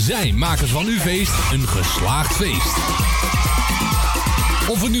 Zij maken van uw feest een geslaagd feest.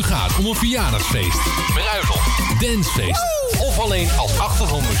 Of het nu gaat om een verjaardagsfeest, bruiloft, dancefeest of alleen als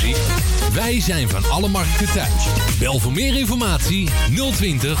achtergrondmuziek. Wij zijn van alle markten thuis. Bel voor meer informatie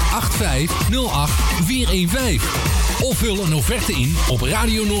 020 8508 415. Of vul een offerte in op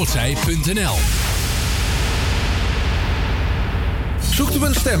radionoordzij.nl. Zoekt u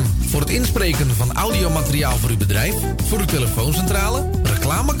een stem voor het inspreken van audiomateriaal voor uw bedrijf, voor uw telefooncentrale,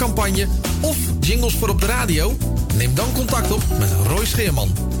 reclamecampagne of jingles voor op de radio? Neem dan contact op met Roy Scheerman.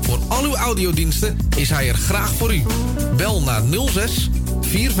 Voor al uw audiodiensten is hij er graag voor u. Bel naar 06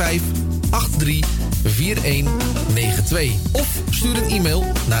 45 83 4192 of stuur een e-mail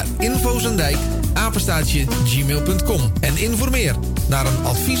naar infozendijk@gmail.com en informeer naar een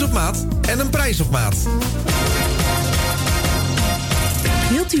advies op maat en een prijs op maat.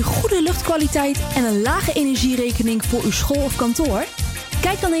 Wilt u goede luchtkwaliteit en een lage energierekening voor uw school of kantoor?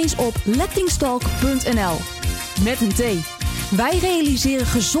 Kijk dan eens op lettingstalk.nl. Met een T. Wij realiseren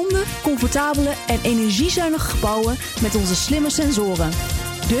gezonde, comfortabele en energiezuinige gebouwen met onze slimme sensoren.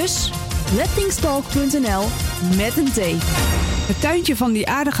 Dus lettingstalk.nl met een T. Het tuintje van die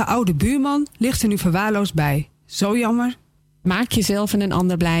aardige oude buurman ligt er nu verwaarloosd bij. Zo jammer. Maak jezelf en een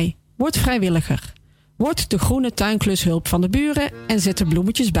ander blij. Word vrijwilliger. Word de groene tuinklushulp van de buren en zet de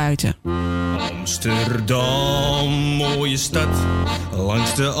bloemetjes buiten. Amsterdam, mooie stad,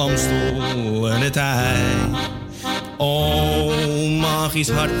 langs de Amstel en het IJ. Oh, magisch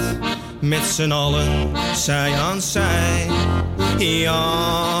hart, met z'n allen, zij aan zij.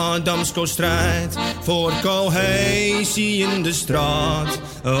 Ja, Damsko strijdt voor cohesie in de straat.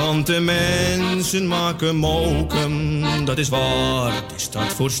 Want de mensen maken mokum, dat is waar de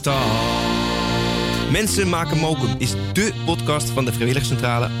stad voor staat. Mensen maken mokum is dé podcast van de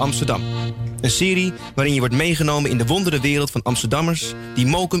Vrijwilligerscentrale Amsterdam. Een serie waarin je wordt meegenomen in de wonderenwereld van Amsterdammers die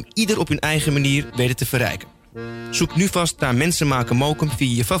mokum ieder op hun eigen manier weten te verrijken. Zoek nu vast naar Mensen maken mokum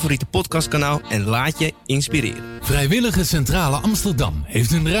via je favoriete podcastkanaal en laat je inspireren. Vrijwilligerscentrale Amsterdam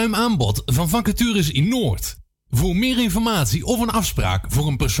heeft een ruim aanbod van vacatures in Noord. Voor meer informatie of een afspraak voor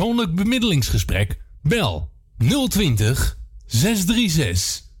een persoonlijk bemiddelingsgesprek, bel 020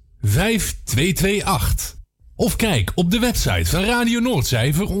 636 5228. Of kijk op de website van Radio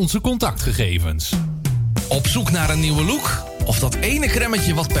Noordzij voor onze contactgegevens. Op zoek naar een nieuwe look? Of dat ene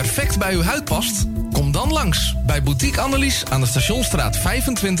cremmetje wat perfect bij uw huid past? Kom dan langs bij Boutique Annelies aan de Stationsstraat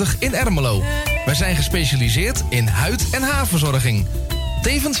 25 in Ermelo. Wij zijn gespecialiseerd in huid- en haarverzorging.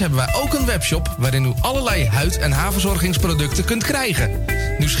 Tevens hebben wij ook een webshop waarin u allerlei huid- en haarverzorgingsproducten kunt krijgen.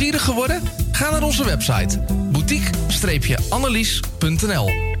 Nieuwsgierig geworden? Ga naar onze website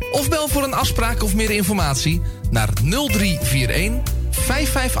boutique-annelies.nl of bel voor een afspraak of meer informatie naar 0341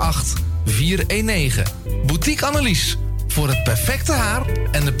 558 419. Boutique Annelies, voor het perfecte haar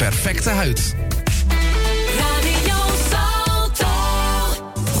en de perfecte huid. Radio Salto.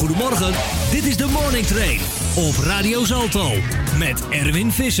 Goedemorgen, dit is de Morning Train op Radio Salto met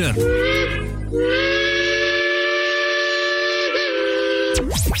Erwin Visser.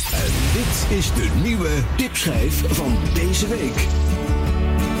 En dit is de nieuwe tipschijf van deze week.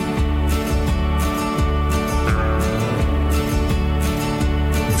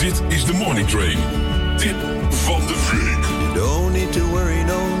 Dit is de Morning Train. Tip van de week. You don't need to worry,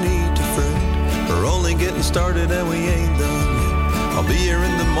 no need to fret. We're only getting started and we ain't done yet. I'll be here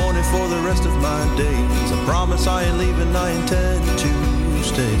in the morning for the rest of my days. I promise I ain't leaving, I intend to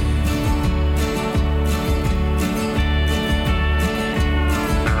stay.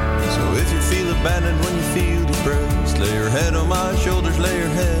 So if you feel abandoned when you feel depressed, lay your head on my shoulders, lay your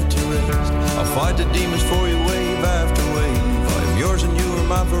head to rest. I'll fight the demons for you wave after wave. I am yours and you are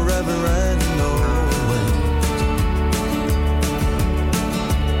mine forever and always.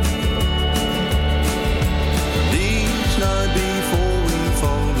 Each night before we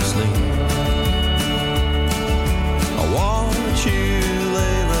fall asleep, I watch you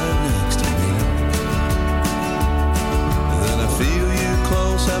lay right next to me. Then I feel you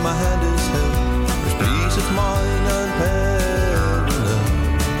close and my hand is held. There's peace of mind unparalleled.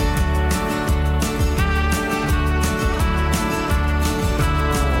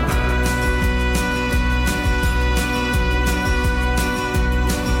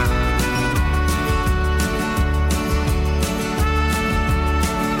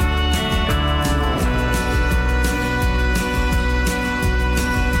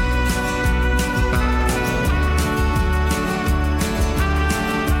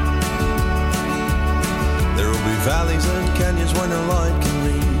 is when our light can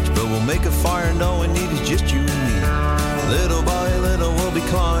reach. But we'll make a fire and all we need is just you and me. Little by little we'll be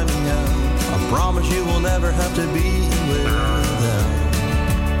climbing out. I promise you we'll never have to be without.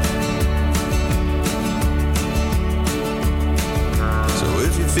 So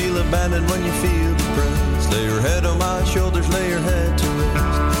if you feel abandoned when you feel depressed, lay your head on my shoulders, lay your head to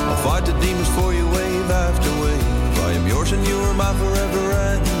rest. I'll fight the demons for you wave after wave. I am yours and you are mine forever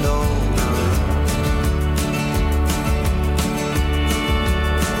and always.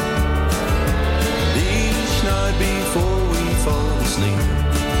 Each night before we fall asleep,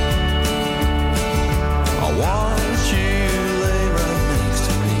 I want you lay right next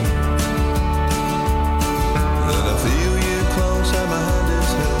to me. Then I feel you close and my hand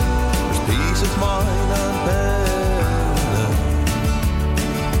is held. There's peace of mind and paradise.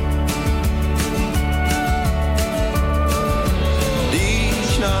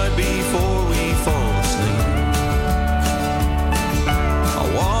 Each night before we fall asleep, I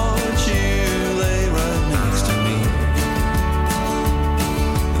want you lay right next to me.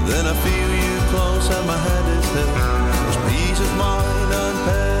 Then I feel you close and my hand is held. There's peace of mind and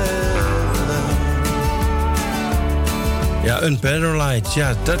paradise. Ja, Unparalleled.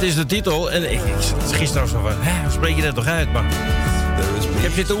 Ja, dat is de titel. En ik zat gisteren zo van, hoe spreek je dat toch uit? Maar ik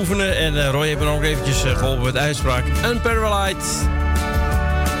heb zitten oefenen en Roy heeft me ook eventjes geholpen met de uitspraak. Unparalleled.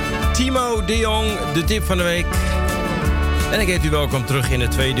 Timo de Jong, de tip van de week. En ik heet u welkom terug in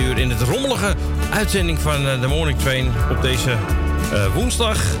het tweede uur in het rommelige uitzending van The Morning Train op deze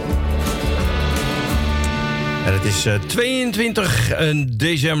woensdag. En het is 22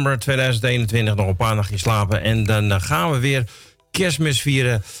 december 2021, nog een paar nachtjes slapen. En dan gaan we weer Kerstmis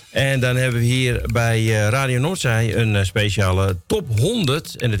vieren. En dan hebben we hier bij Radio Noordzee een speciale top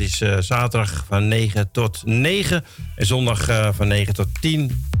 100. En het is zaterdag van 9 tot 9. En zondag van 9 tot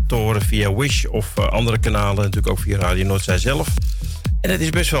 10 te horen via Wish of andere kanalen. Natuurlijk ook via Radio Noordzee zelf. En het is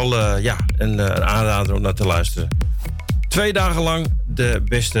best wel een aanrader om naar te luisteren. 2 dagen lang de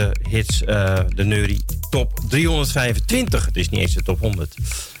beste hits, de Neurie top 325. Het is niet eens de top 100.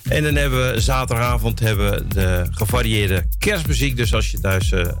 En dan hebben we zaterdagavond de gevarieerde kerstmuziek. Dus als je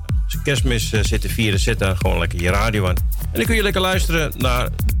thuis kerstmis zit te vieren, zet dan gewoon lekker je radio aan. En dan kun je lekker luisteren naar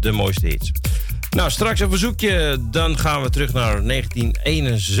de mooiste hits. Nou, straks een verzoekje. Dan gaan we terug naar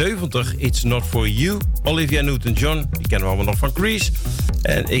 1971. It's Not For You. Olivia Newton-John. Die kennen we allemaal nog van Grease.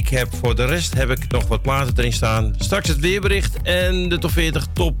 En voor de rest heb ik nog wat platen erin staan. Straks het weerbericht en de top 40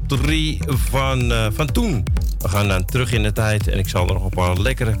 top 3 van toen. We gaan dan terug in de tijd. En ik zal er nog een paar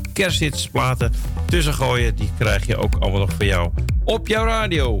lekkere kersthits platen tussen gooien. Die krijg je ook allemaal nog voor jou op jouw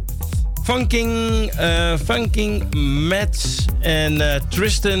radio. Funking Matt en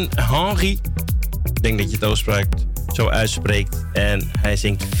Tristan Henry. Ik denk dat je het zo uitspreekt. En hij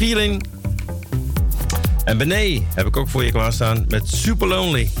zingt Feeling. En Benet heb ik ook voor je klaarstaan met Super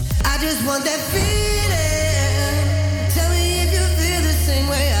Lonely. I just want that feeling. Tell me if you feel the same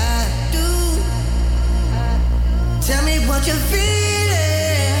way I do. Tell me what you're feeling.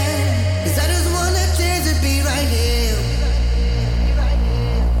 'Cause I just want a chance to be right here.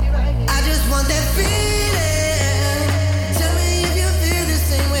 I just want that feeling. Tell me if you feel the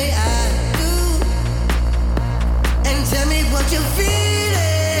same way I do. And tell me what you're feeling.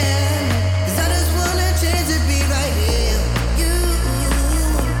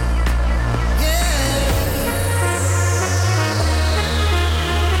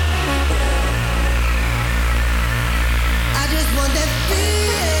 I just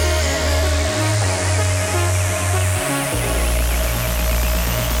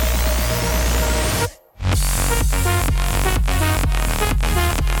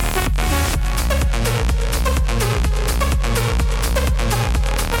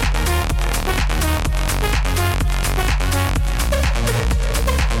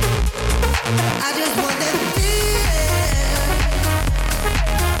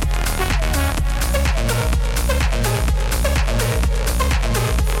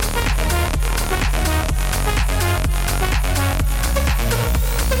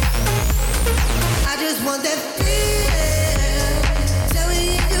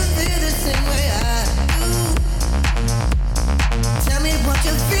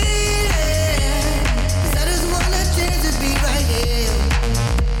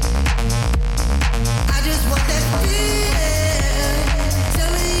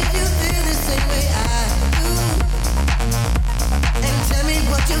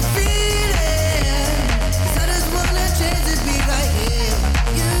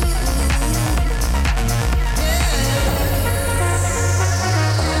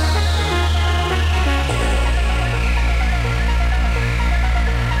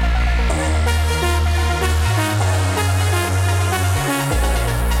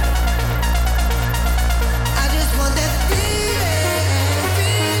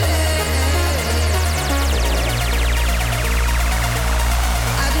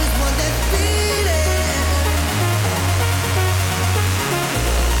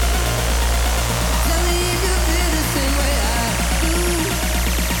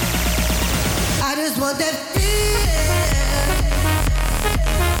want that feeling.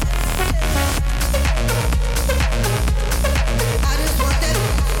 I just want that.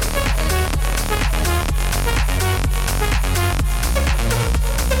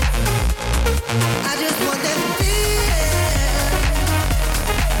 I just want that feeling.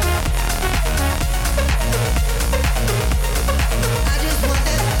 I just want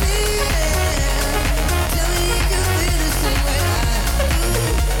that feeling. Tell me if you feel the same way I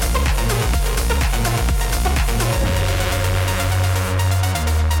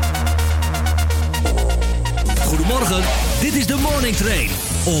Goedemorgen, dit is de Morning Train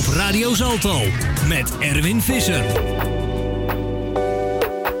op Radio Zalto met Erwin Visser.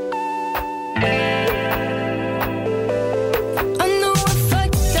 I know I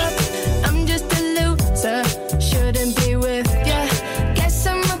fucked up, I'm just a loser. Shouldn't be with ya. Guess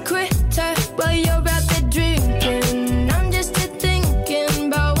I'm a quitter while you're out there drinking. I'm just here thinking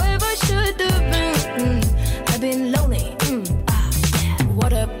about where I should have been. I've been lonely,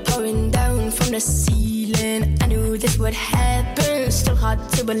 water pouring down from the ceiling. I knew this would happen, still hard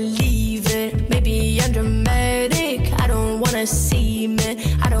to believe it. Maybe I'm dramatic, I don't wanna seem it,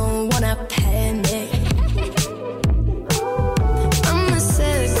 I don't wanna panic. I'm a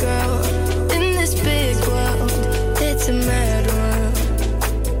sad girl in this big world. It's a mad world.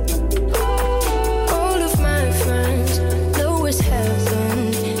 All of my friends know it's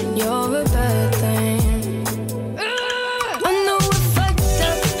heaven. You're a bad thing. I know I fucked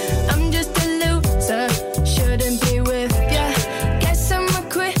up. I'm just a loser. Shouldn't be with ya. Guess I'm a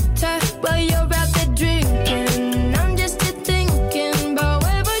quitter while you're out there drinking. I'm just here thinking about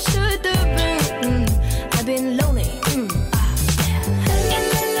where I should have been. I've been lonely.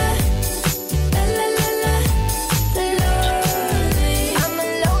 I'm a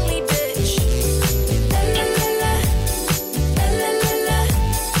lonely bitch.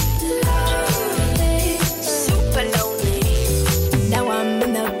 Super lonely. Now I'm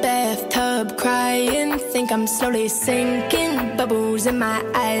in the bathtub crying. Think I'm slowly sinking. Bubbles in my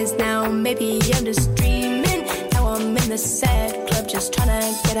eyes now. Maybe I'm just dreaming. Now I'm in the sad club just trying to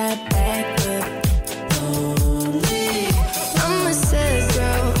get a back up. I'm a sad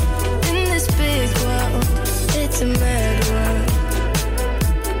girl in this big world. It's a mad world.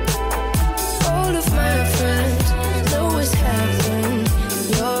 All of my friends know it's heaven.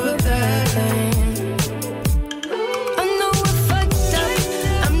 You're a bad thing. I know I fucked up.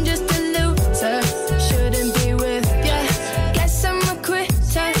 I'm just a loser. Shouldn't be with ya. Guess I'm a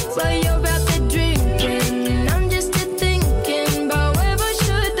quitter while you're out there drinking. I'm just here thinking about where I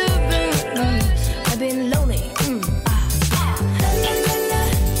should have been. I've been lonely.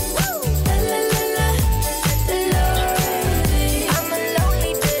 I'm a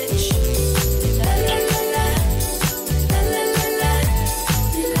lonely bitch.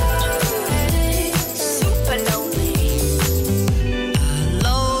 Super lonely.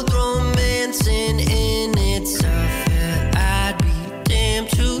 Loathe romancing in itself. Yeah, I'd be damned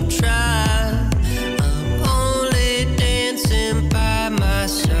to try. I'm only dancing by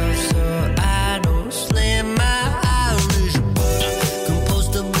myself, so I don't slam my Irish bar.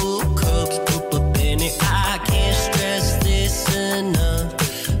 Compostable cups, put a penny. I can't stress this enough.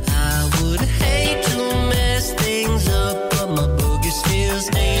 I would hate to mess things up, but my boogie still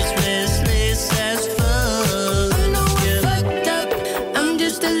stays restless as fuck. I know I fucked up. I'm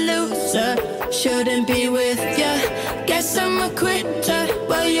just a loser. Shouldn't be with ya. Guess I'm a quitter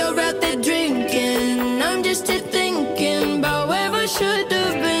while you're out there drinking. I'm just here thinking about where I should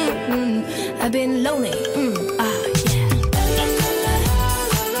have been. I've been lonely.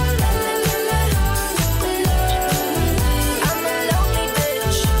 I'm a lonely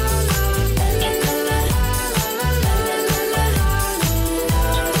bitch.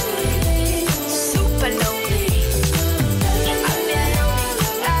 Super lonely.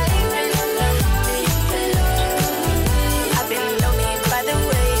 I've been lonely by the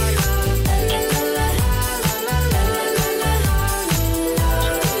way.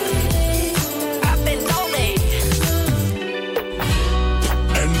 I've been lonely.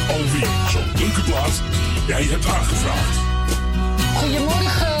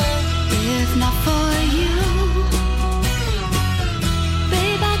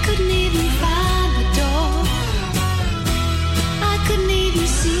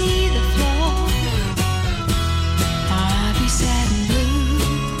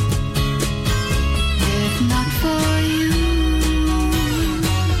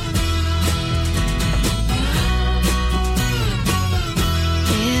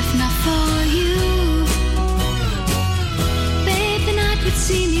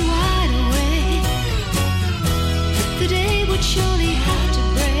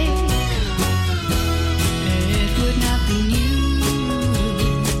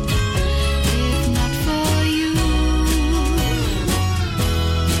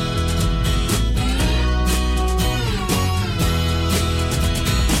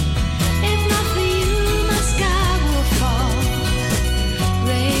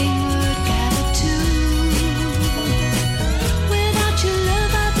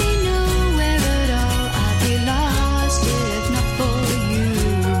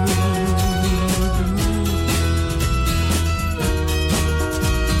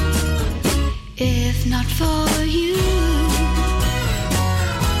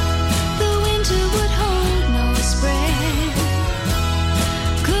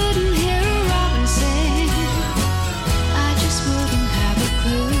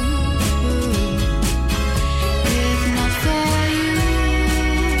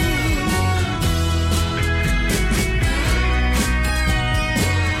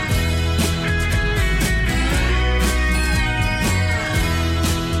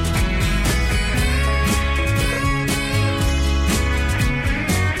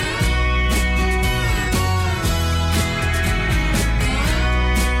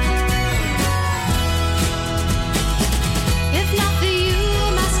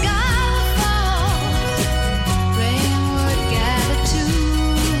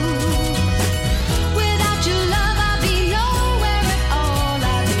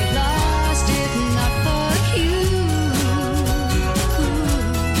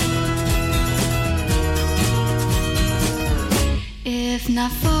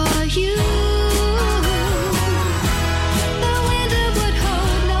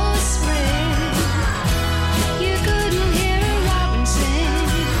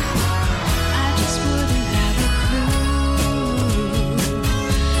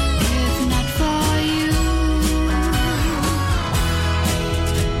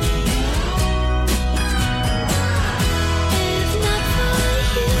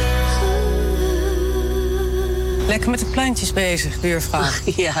 Lekker met de plantjes bezig, buurvrouw.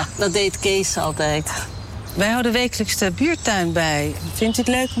 Ja, dat deed Kees altijd. Wij houden wekelijks de buurtuin bij. Vindt u het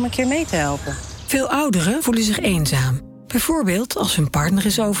leuk om een keer mee te helpen? Veel ouderen voelen zich eenzaam. Bijvoorbeeld als hun partner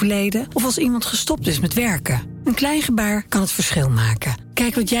is overleden of als iemand gestopt is met werken. Een klein gebaar kan het verschil maken.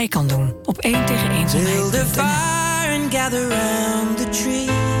 Kijk wat jij kan doen op 1tegeneenzaamheid.nl. Build a fire and gather round the tree.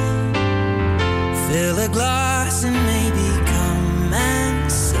 Fill a glass and maybe come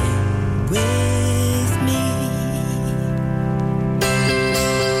and sing with me.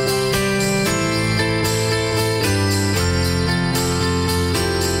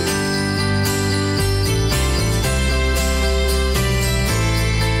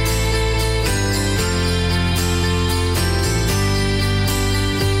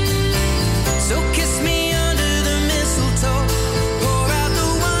 So kiss me under the mistletoe. Pour out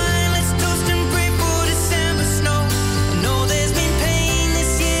the wine, let's toast and pray for December snow. I know there's been pain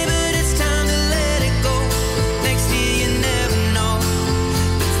this year, but it's time to let it go. Next year you never know.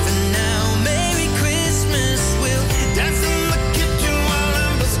 But for now, Merry Christmas. We'll dance in the kitchen while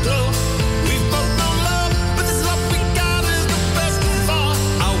embers glow. We've both known love, but this love we got is the best of all.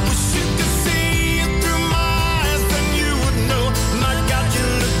 I wish you could see it through my eyes, then you would know. My God, you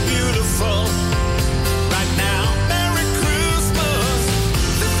look beautiful. Right now, Merry Christmas.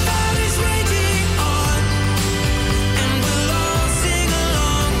 The fire is raging on, and we'll all sing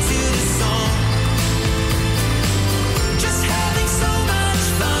along to the song. Just having so much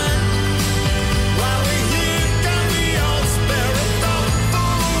fun. While we're here, can we all spare a thought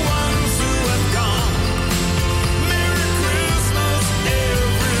for the ones who have gone? Merry Christmas,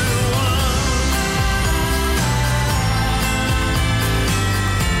 everyone.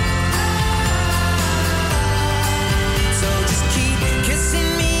 So just keep kissing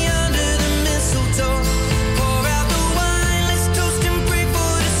me under the mistletoe. Pour out the wine, let's toast and pray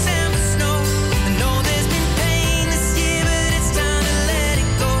for December snow. I know there's been pain this year, but it's time to let it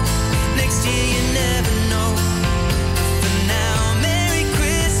go. Next year you never know. For now, Merry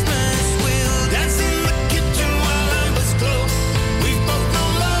Christmas. We'll dance in the kitchen while embers glow. We've both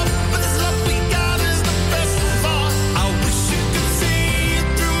known love, but this love we got is the best of all. I wish you could see it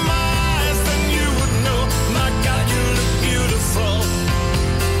through my eyes, then you would know. My God, you look beautiful.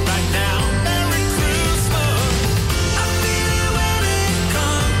 Right now, Merry Christmas. I feel it when it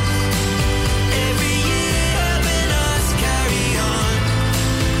comes. Every year helping us carry on.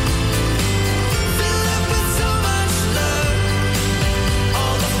 Fill up with so much love.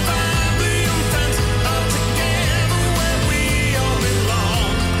 All the family and friends are together where we all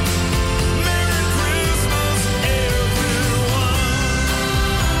belong. Merry Christmas, everyone.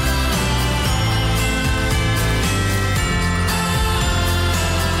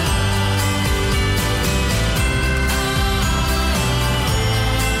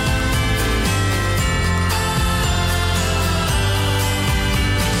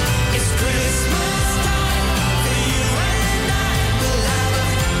 It's Christmas time for you and I. We'll have a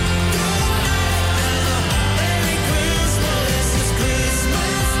good night and a Merry Christmas. It's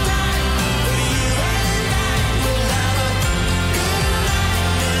Christmas time for you and I. We'll have a good night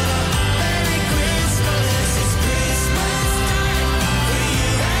and a Merry Christmas. It's Christmas time for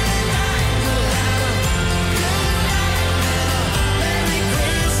you and I. We'll have a good night and a Merry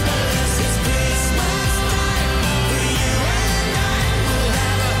Christmas. It's Christmas time for you and I. We'll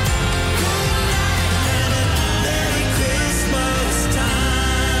have a good night and a Merry Christmas time.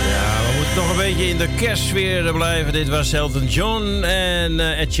 Ja, we moeten nog een beetje in de kerstsfeer blijven. Dit was Elton John en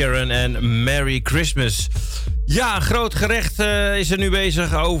Ed Sheeran en Merry Christmas. Ja, groot gerecht is er nu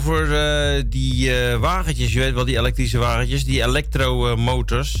bezig over die wagentjes. Je weet wel, die elektrische wagentjes, die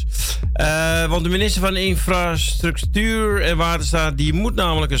elektromotors. Want de minister van Infrastructuur en Waterstaat die moet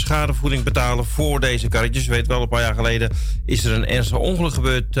namelijk een schadevergoeding betalen voor deze karretjes. Je weet wel, een paar jaar geleden is er een ernstig ongeluk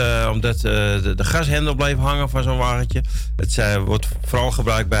gebeurd omdat de gashendel bleef hangen van zo'n wagentje. Het wordt vooral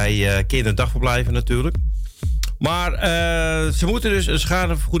gebruikt bij kinderdagverblijven natuurlijk. Maar ze moeten dus een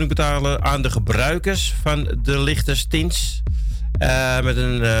schadevergoeding betalen aan de gebruikers van de lichte stints. Met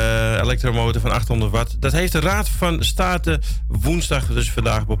een elektromotor van 800 watt. Dat heeft de Raad van State woensdag, dus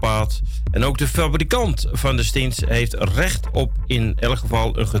vandaag, bepaald. En ook de fabrikant van de stints heeft recht op in elk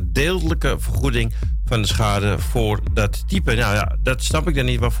geval een gedeeltelijke vergoeding van de schade voor dat type. Nou ja, dat snap ik dan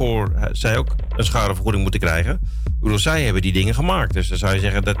niet waarvoor zij ook een schadevergoeding moeten krijgen. Ik bedoel, zij hebben die dingen gemaakt. Dus dan zou je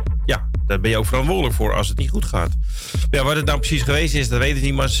zeggen, daar ben je ook verantwoordelijk voor als het niet goed gaat. Maar ja, wat het nou precies geweest is, dat weet ik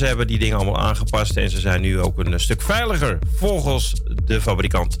niet. Maar ze hebben die dingen allemaal aangepast. En ze zijn nu ook een stuk veiliger, volgens de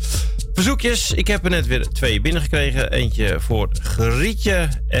fabrikant. Verzoekjes. Ik heb er net weer 2 binnengekregen. Eentje voor Grietje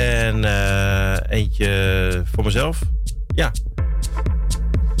en eentje voor mezelf. Ja.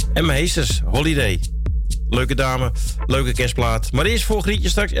 En mijn heesters, Holiday. Leuke dame, leuke kerstplaat. Maar eerst voor Grietje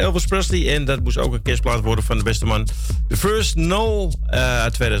straks Elvis Presley. En dat moest ook een kerstplaat worden van de beste man. The First No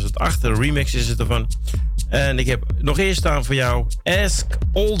uit 2008. De remix is het ervan. En ik heb nog eerst staan voor jou Ask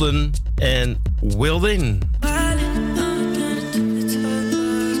Olden en Wildin.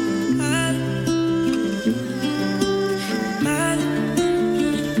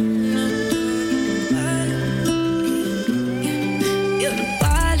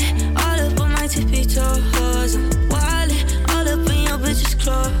 Toes, I'm wildin', all up in your bitch's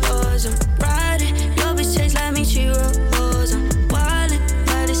clothes. I'm riding, your bitch tastes like me, she rose. I'm wildin',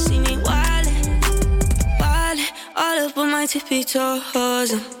 glad to see me wildin', wildin', all up on my tippy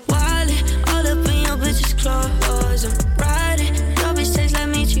toes. I'm wildin', all up in your bitch's clothes. I'm riding, your bitch tastes like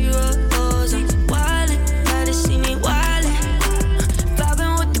me, she rose. I'm wildin', glad to see me wildin',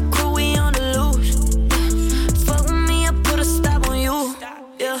 vibing with the crew, we on the loose. Fuck with me, I put a stop on you.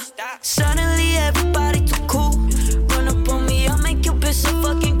 Yeah. Suddenly everybody too cool. Run up on me, I'll make your bitch so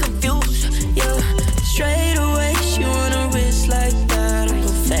fucking confused. Yeah, straight away, she wanna wrist like that. I'm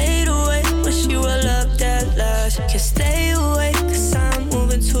gon' fade away when she roll up that lash. Can't stay awake, cause I'm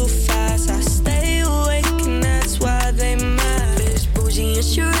moving too fast. I stay awake and that's why they mad. Bitch bougie and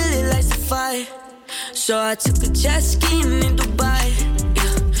she really likes to fight. So I took a jet skiing in Dubai.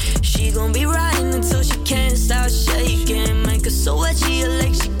 Yeah, she gon' be riding until she can't stop shaking. Make her so wet she a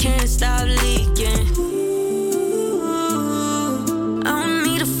lake, she can't stop leaking. Ooh, I don't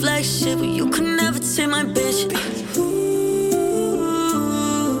need a flex shit, but you can never take my bitch. Ooh,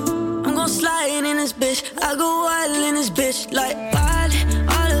 I'm gon' slide in this bitch. I go wild in this bitch, like wildin',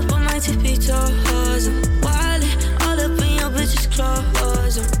 all up on my tippy toes. I'm wildin', all up in your bitch's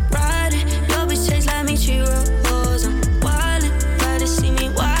clothes. I'm riding, your bitch tastes like me, she rose. I'm wildin', glad to see me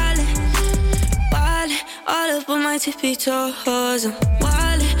wildin', wildin', all up on my tippy toes. I'm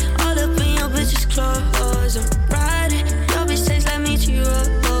wildin', all up in your bitch's clothes. I'm riding, your bitch tastes like me, she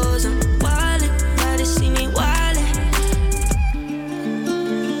rose. I'm wildin', glad to see me wildin'.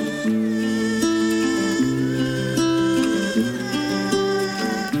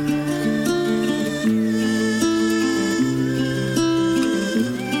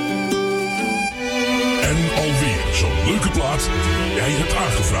 En alweer zo'n leuke plaat die jij hebt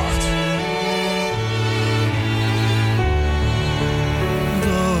aangevraagd.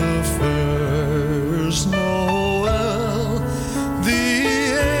 First Noel, the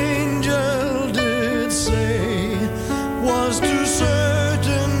angel did say, was too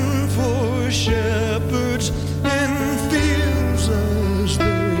certain for shepherds in fields as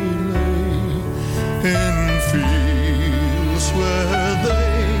they lay, in fields where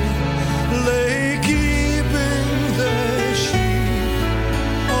they lay keeping their sheep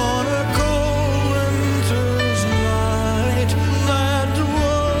on a cold winter's night that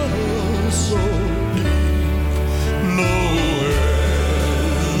was so deep. Noel,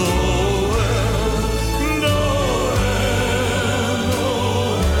 Noel, Noel,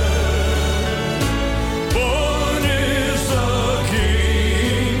 Noel. Born is the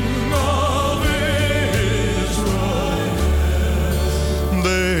King of Israel.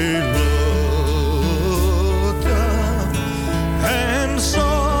 They looked up and saw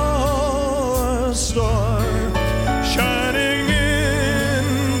a star shining in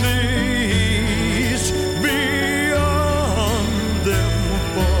the east beyond them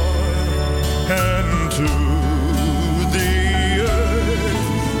far, and to the earth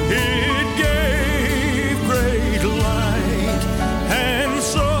it gave great light, and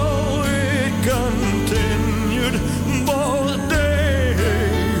so it continued both day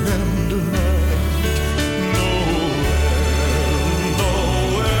and night. Noel,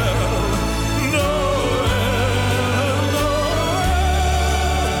 Noel, Noel,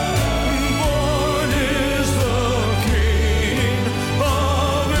 born is the King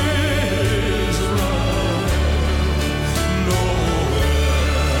of Israel. Noel,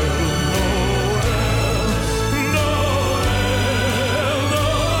 Noel,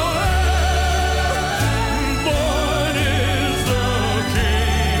 Noel, born is the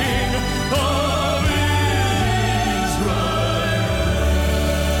King of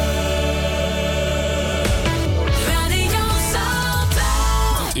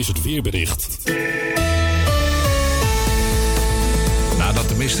Dit is het weerbericht. Nadat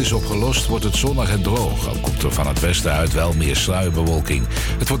de mist is opgelost, wordt het zonnig en droog. Al komt er van het westen uit wel meer sluierbewolking.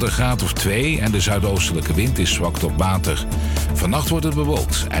 Het wordt een graad of 2 en de zuidoostelijke wind is zwak tot matig. Vannacht wordt het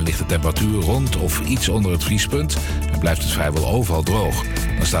bewolkt en ligt de temperatuur rond of iets onder het vriespunt en blijft het vrijwel overal droog.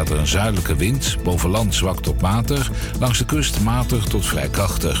 Dan staat er een zuidelijke wind, boven land zwak tot matig, langs de kust matig tot vrij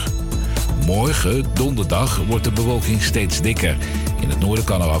krachtig. Morgen, donderdag, wordt de bewolking steeds dikker. In het noorden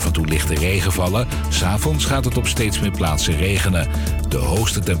kan er af en toe lichte regen vallen. 's Avonds gaat het op steeds meer plaatsen regenen. De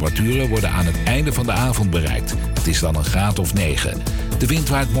hoogste temperaturen worden aan het einde van de avond bereikt. Het is dan een graad of 9. De wind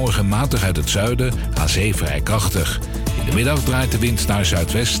waait morgen matig uit het zuiden, aan zee vrij krachtig. In de middag draait de wind naar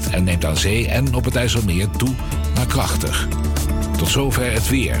zuidwest en neemt aan zee en op het IJsselmeer toe naar krachtig. Tot zover het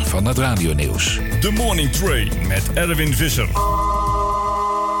weer van het radionieuws. The Morning Train met Erwin Visser.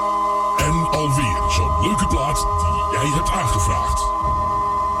 En alweer zo'n leuke plaat die jij hebt aangevraagd.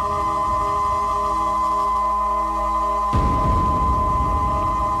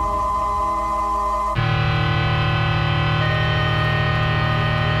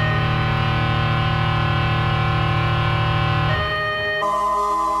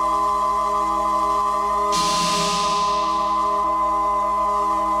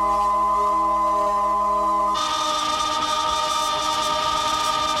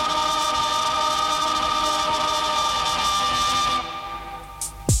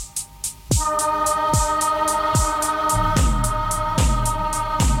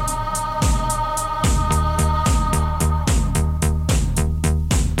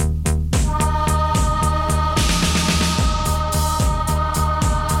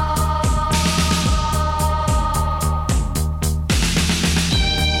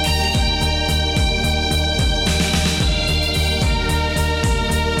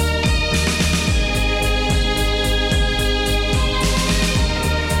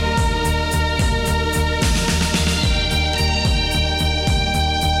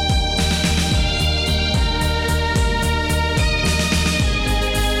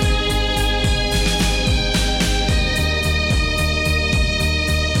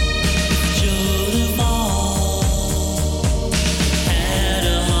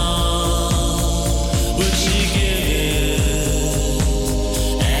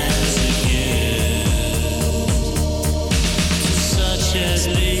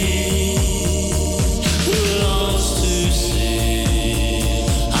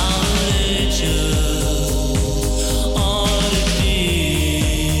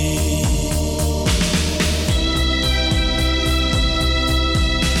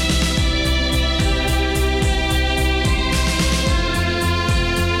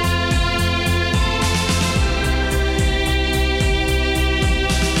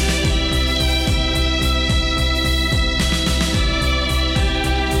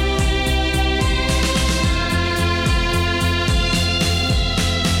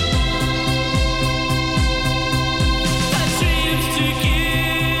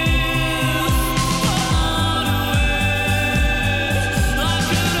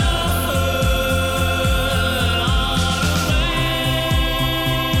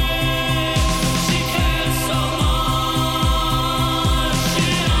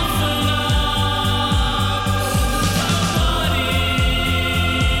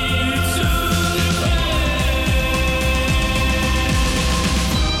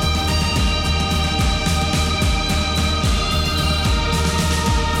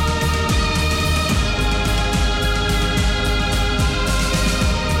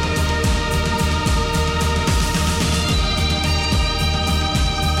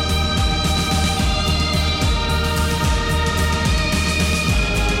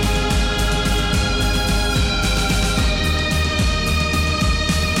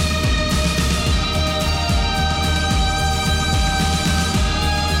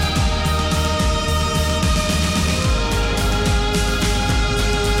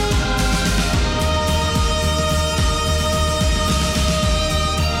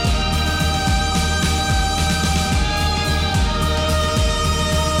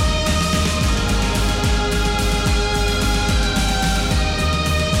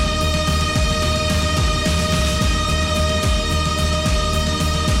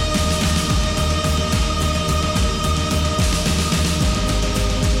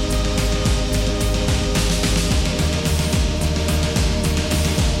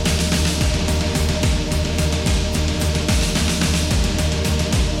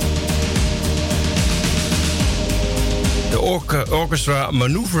 Orchestra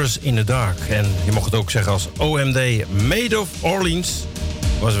Maneuvers in the Dark. En je mocht het ook zeggen als OMD Made of Orleans.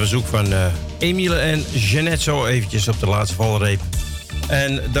 Was een verzoek van Emile en Jeannette zo eventjes op de laatste valreep.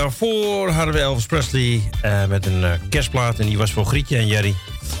 En daarvoor hadden we Elvis Presley met een kerstplaat. En die was voor Grietje en Jerry.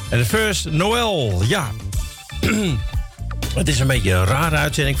 En de First Noel, ja. Het is een beetje een rare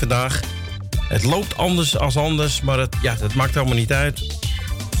uitzending vandaag. Het loopt anders als anders, maar het maakt allemaal niet uit.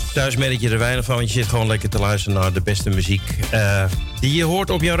 Thuis merk je er weinig van, want je zit gewoon lekker te luisteren naar de beste muziek die je hoort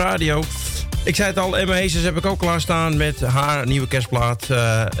op jouw radio. Ik zei het al, Emma Heesters heb ik ook klaarstaan met haar nieuwe kerstplaat.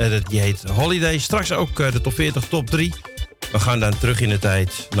 Die heet Holiday. Straks ook de top 40, top 3. We gaan dan terug in de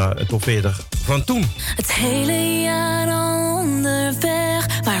tijd naar de top 40 van toen. Het hele jaar al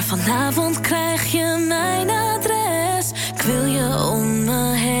onderweg, maar vanavond krijg je mijn adres. Ik wil je om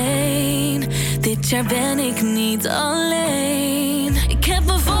me heen, dit jaar ben ik niet alleen. Ik heb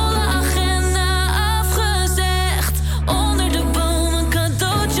mijn volle agenda afgezegd, onder de boom een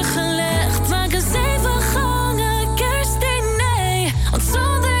cadeautje gelegd. Maak een 7 gangen kerstdiner, want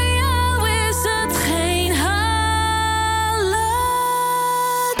zonder jou is het geen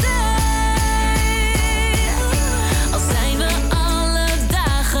al zijn we alle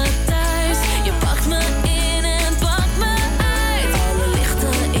dagen thuis. Je pakt me in en pakt me uit. Alle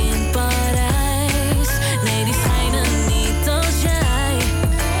lichten in Parijs, nee die schijnen niet als jij.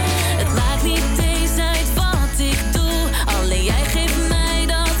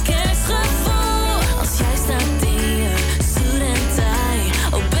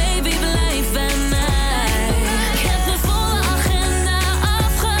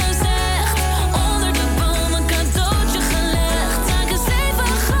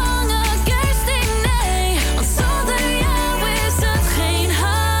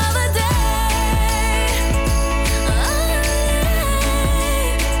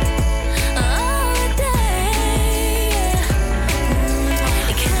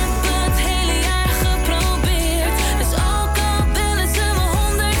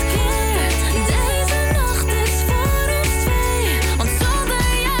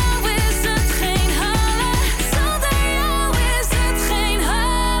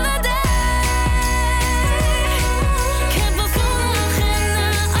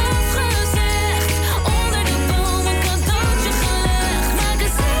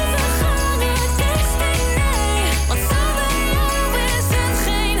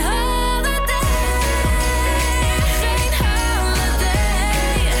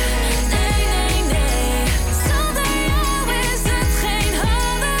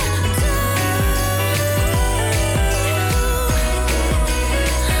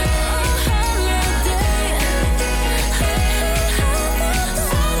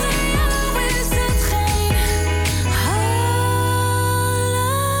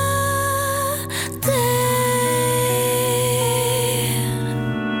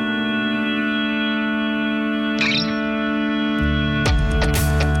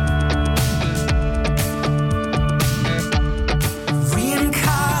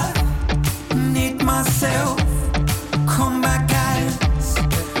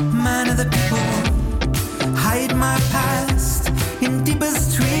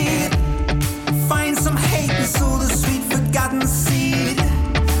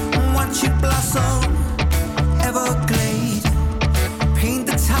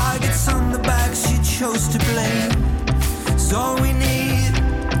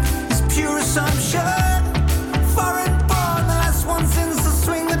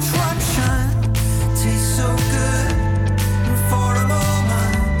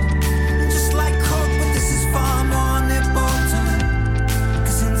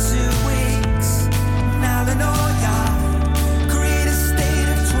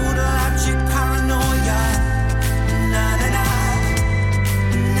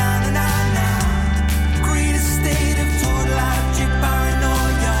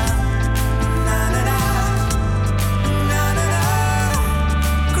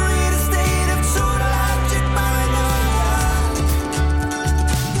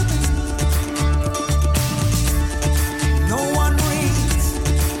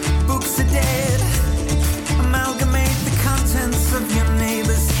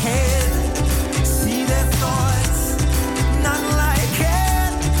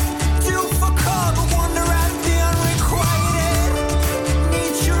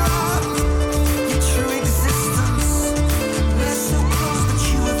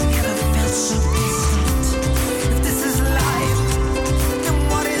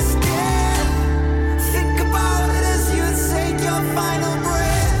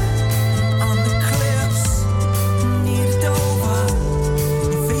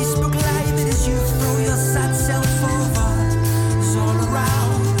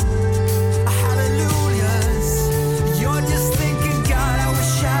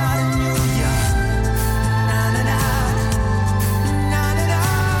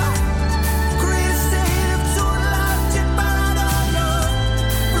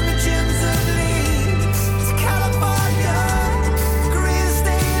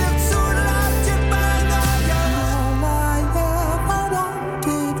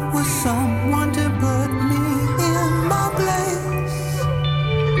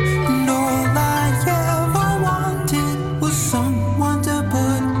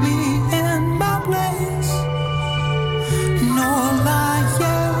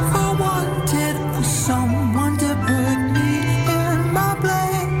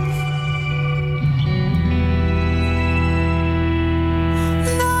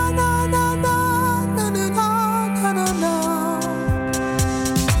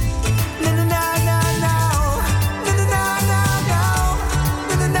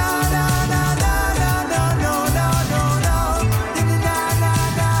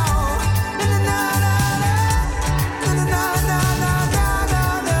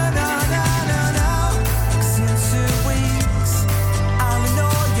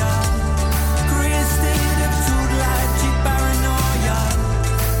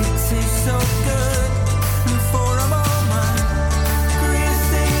 so good. And for a moment, great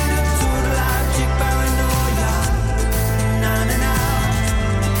state of total logic paranoia. Na na na,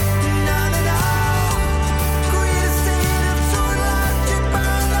 na na na. Great state of total logic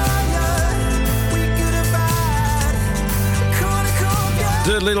paranoia. We could have had cornucopia.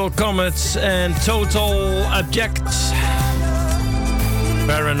 The Little Comets en Total Abject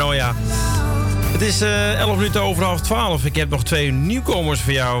Paranoia. Het is 11 minuten over 11:30. Ik heb nog 2 nieuwkomers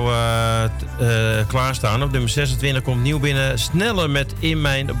voor jou klaarstaan. Op nummer 26 komt nieuw binnen Sneller met In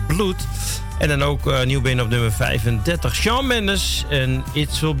Mijn Bloed. En dan ook nieuw binnen op nummer 35 Shawn Mendes en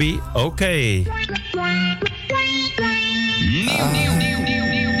It Will Be Okay.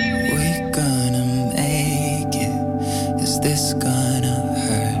 We gonna make it? Is this gonna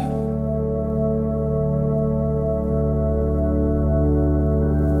hurt?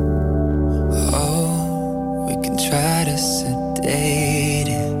 Oh, we can try to sedate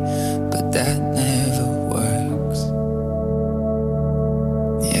it, but that never works.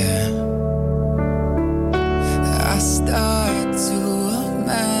 Yeah, I start to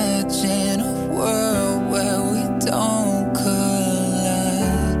imagine a world where we don't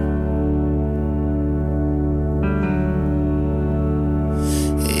collide.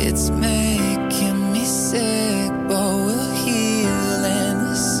 It's making me sick, but we'll heal and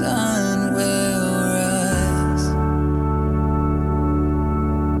the sun will rise.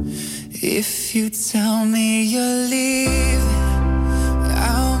 If you tell me you're leaving,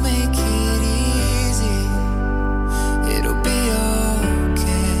 I'll make it easy. It'll be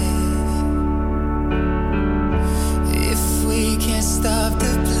okay. If we can't stop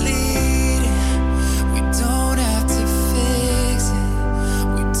the bleeding, we don't have to fix it.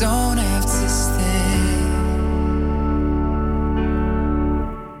 We don't have to stay.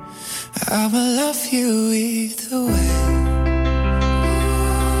 I will love you either way.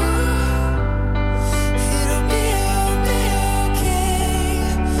 It'll be okay.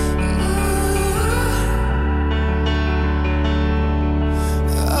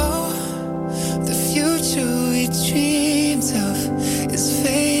 Oh, the future we dreamed of is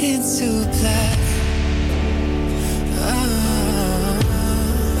fading to black.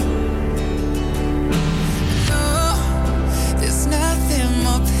 No, there's nothing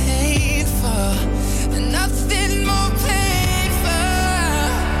more painful, nothing more painful.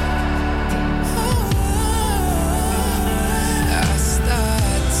 I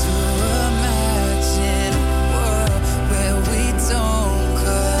start to imagine a world where we don't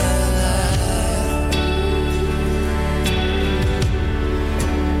collide.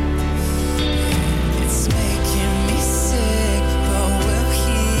 It's making me sick, but we'll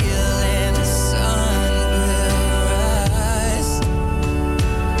heal and the sun will rise.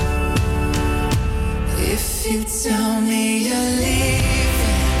 If you tell me you're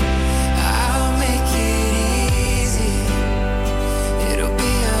leaving, I'll make it easy. It'll be okay. It'll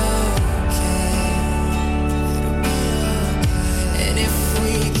be okay. And if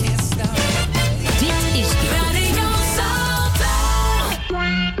we can't stop. Dit is Radio Salto.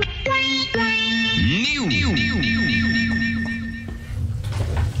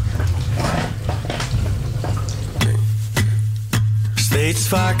 Steeds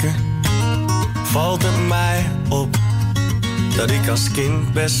vaker valt het mij op dat ik als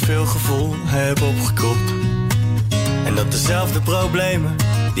kind best veel gevoel heb opgekropt. En dat dezelfde problemen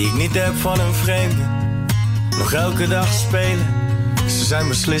die ik niet heb van een vreemde nog elke dag spelen. Ze zijn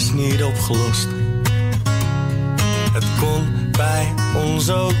beslist niet opgelost. Het kon bij ons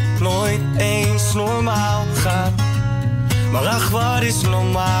ook nooit eens normaal gaan. Maar ach, wat is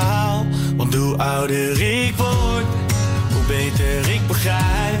normaal? Want hoe ouder ik word, hoe beter ik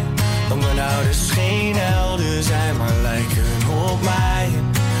begrijp dat mijn ouders geen helden zijn, maar lijken op mij.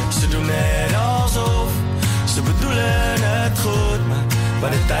 Ze doen net alsof ze bedoelen het goed, maar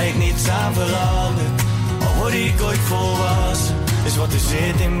waar de tijd niets aan verandert. Al word ik ooit volwassen, is wat er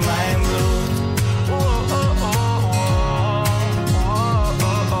zit in mijn bloed.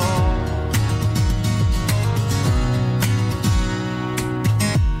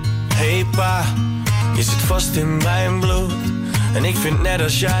 Hey pa, je zit vast in mijn bloed. En ik vind net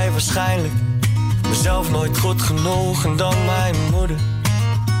als jij waarschijnlijk mezelf nooit goed genoeg en dan mijn moeder.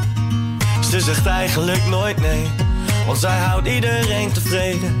 Ze zegt eigenlijk nooit nee, want zij houdt iedereen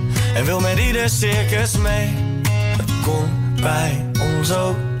tevreden en wil met ieder circus mee. Het kon bij ons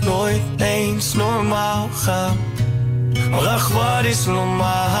ook nooit eens normaal gaan. Maar ach, wat is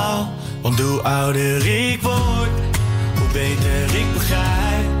normaal? Want hoe ouder ik word, hoe beter ik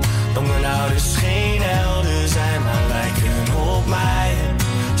begrijp dat mijn ouders geen helden zijn, maar lijken op mij.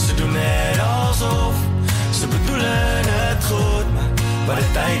 Ze doen net alsof ze bedoelen het goed, maar waar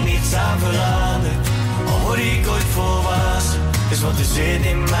de tijd niets aan verandert. Al word ik ooit volwassen, is wat er zit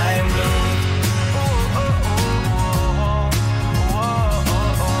in mijn bloed.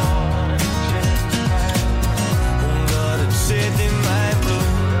 Omdat het zit in mijn bloed.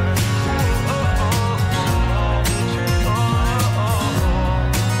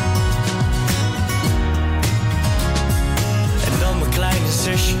 En dan mijn kleine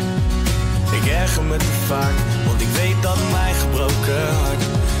zusje, ik erger me te vaak, want ik weet dat mijn gebroken hart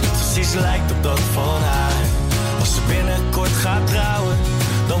precies lijkt op dat van haar. Als ze binnenkort gaat trouwen,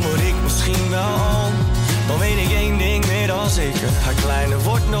 dan word ik misschien wel oom. Dan weet ik één ding meer dan zeker, haar kleine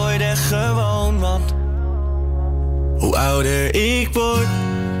wordt nooit echt gewoon. Want hoe ouder ik word,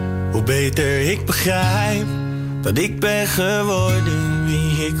 hoe beter ik begrijp dat ik ben geworden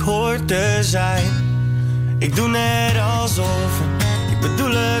wie ik hoor te zijn. Ik doe net alsof, ik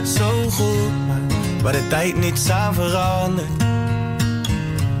bedoel het zo goed, maar waar de tijd niets aan verandert,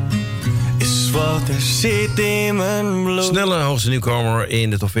 is wat er zit in mijn bloed. Snelle hoogste nieuwkomer in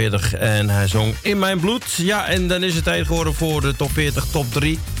de top 40 en hij zong In Mijn Bloed. Ja, en dan is het tijd geworden voor de top 40 top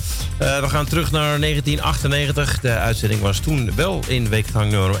 3. We gaan terug naar 1998. De uitzending was toen wel in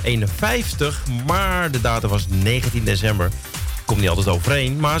weekgang nummer 51, maar de datum was 19 december. Komt niet altijd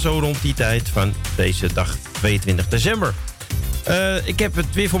overeen, maar zo rond die tijd van deze dag 22 december. Ik heb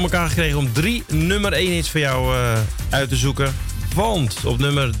het weer voor elkaar gekregen om 3 nummer 1 hits voor jou uit te zoeken. Want op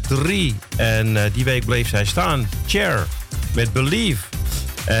nummer 3, en die week bleef zij staan, Cher met Believe.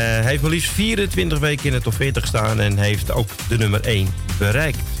 Heeft maar liefst 24 weken in de top 40 gestaan en heeft ook de nummer 1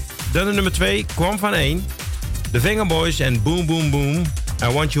 bereikt. Dan de nummer 2 kwam van 1. The Venga Boys en Boom Boom Boom, I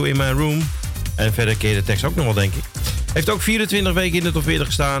Want You In My Room. En verder keer de tekst ook nog wel, denk ik. Heeft ook 24 weken in de top 40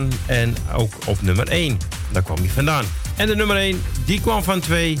 gestaan en ook op nummer 1. Daar kwam hij vandaan. En de nummer 1, die kwam van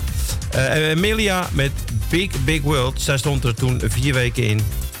 2. Emilia met Big Big World. Zij stond er toen 4 weken in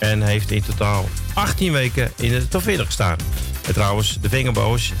en heeft in totaal 18 weken in de top 40 gestaan. En trouwens, de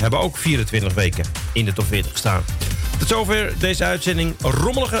Vengabo's hebben ook 24 weken in de top 40 gestaan. Tot zover deze uitzending.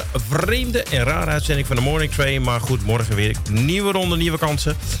 Rommelige, vreemde en rare uitzending van de Morning Train. Maar goed, morgen weer nieuwe ronde, nieuwe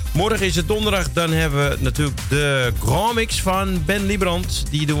kansen. Morgen is het donderdag. Dan hebben we natuurlijk de Grand Mix van Ben Liebrand.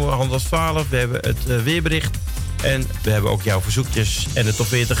 Die doen we 12:30. We hebben het weerbericht. En we hebben ook jouw verzoekjes en de top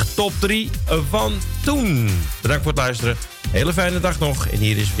 40 top 3 van toen. Bedankt voor het luisteren. Hele fijne dag nog. En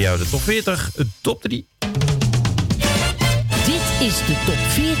hier is voor jou de top 40 top 3. Dit is de top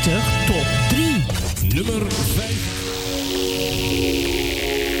 40 top 3. Nummer 5.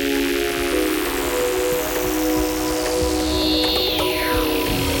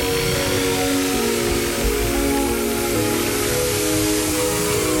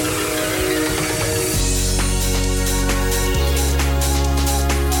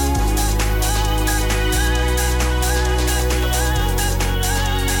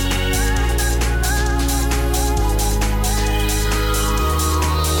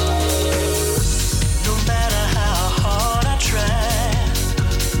 No matter how hard I try,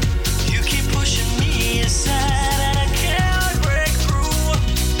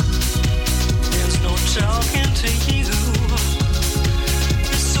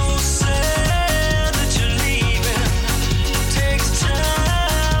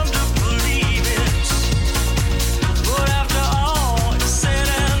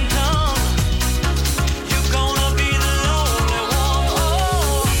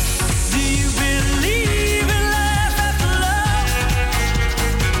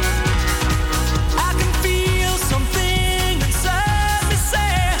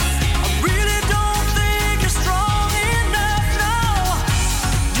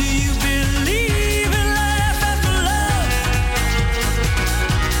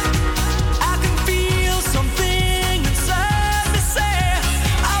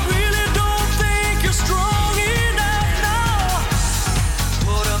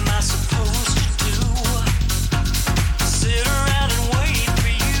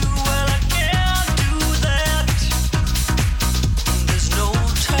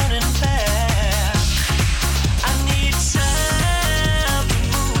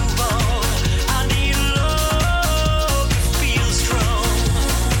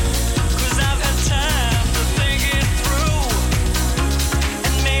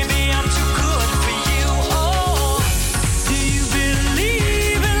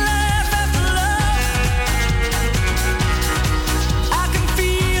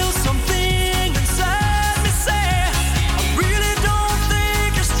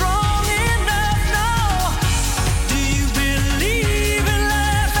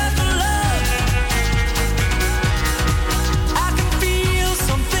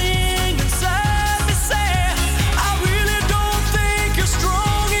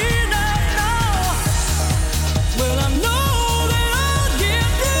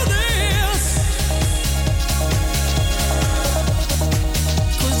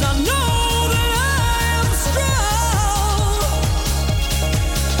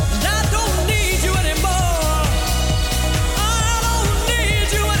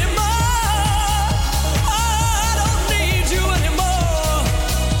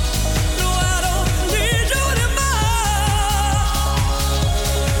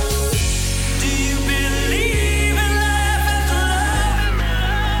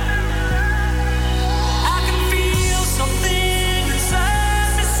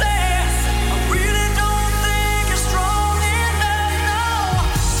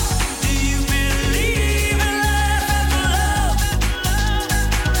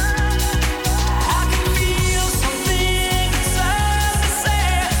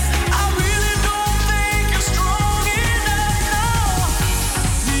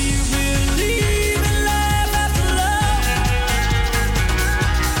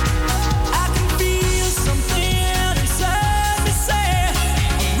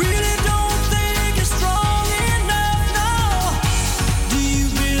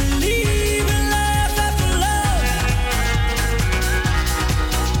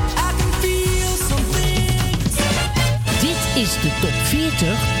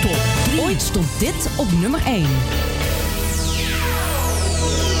 dit op nummer 1.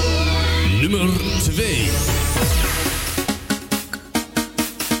 Nummer 2.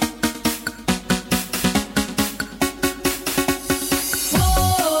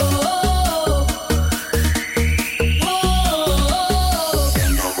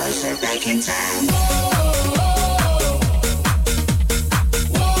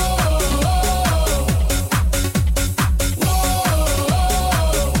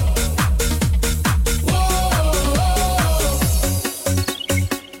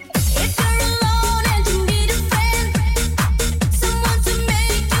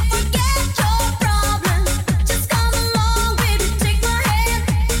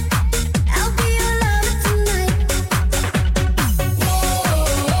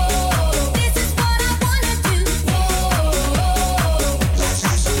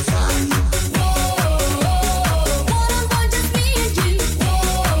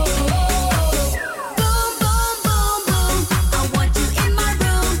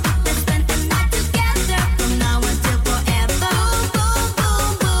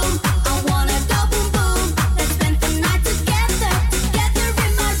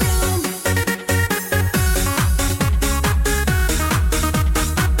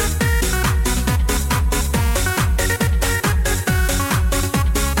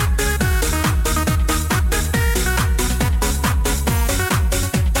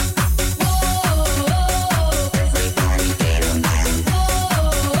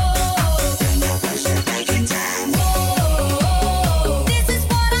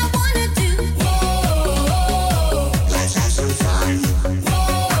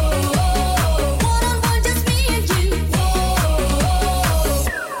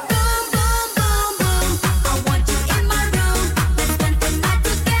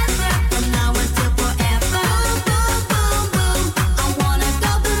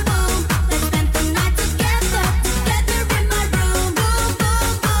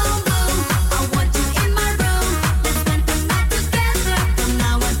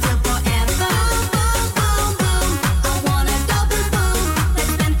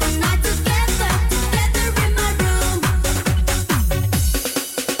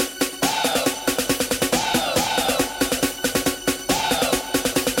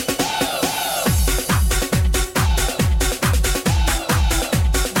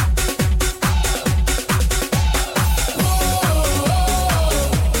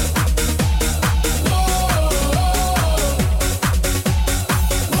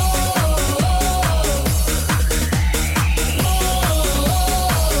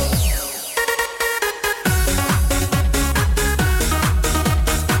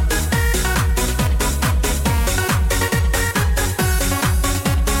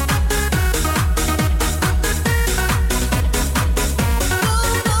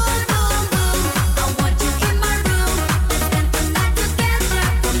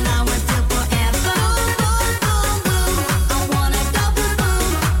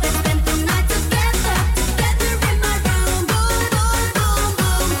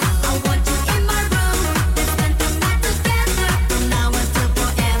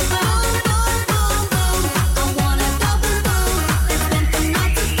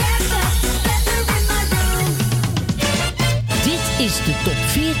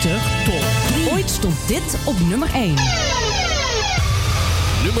 dit op nummer 1.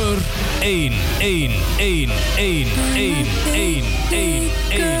 Nummer 1.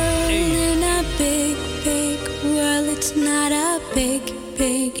 In a big, big world, it's not a big,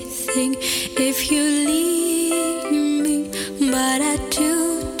 big thing if you leave me. But I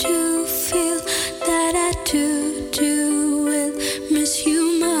do feel that I do will miss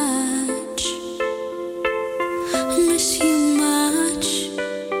you much. Miss you much.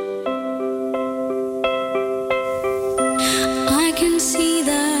 I can see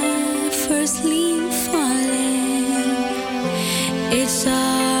the first leaf falling. It's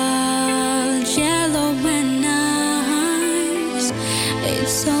all yellow and nice.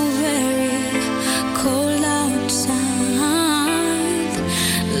 It's so very cold outside.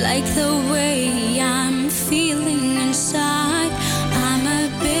 Like the way I'm feeling inside. I'm a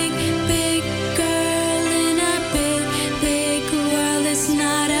big, big girl in a big, big world. It's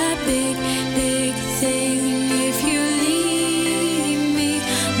not a big, big thing if you leave me.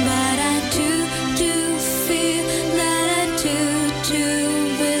 But I do feel that I do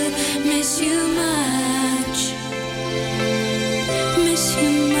will miss you much. Miss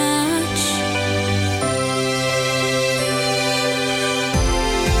you much.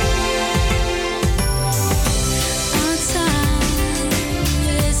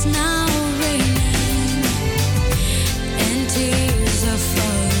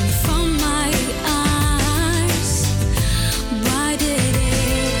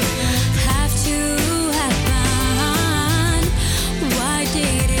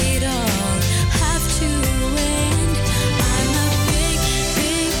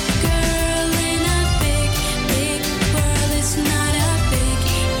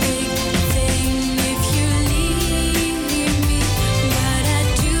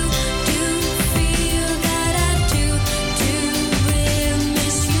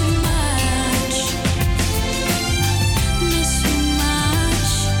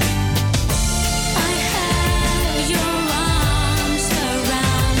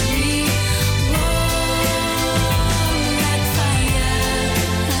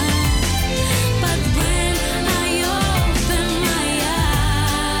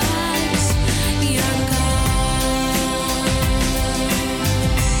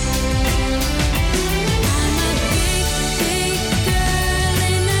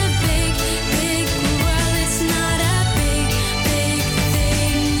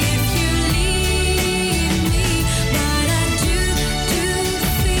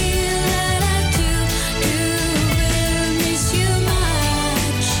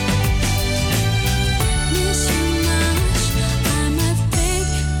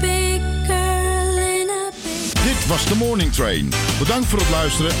 Dit was de Morning Train. Bedankt voor het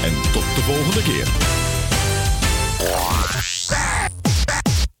luisteren en tot de volgende keer.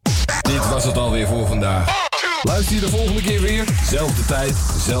 Dit was het alweer voor vandaag. Luister je de volgende keer weer. Zelfde tijd,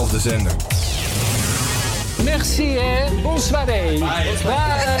 zelfde zender. Merci, hè. Bonsoir. Bye.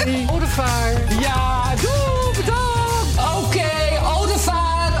 Au revoir. Ja, doe, bedankt. Oké, au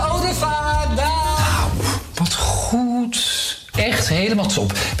revoir, dag. Nou, wat goed. Echt helemaal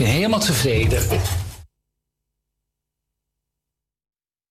top. Ik ben helemaal tevreden.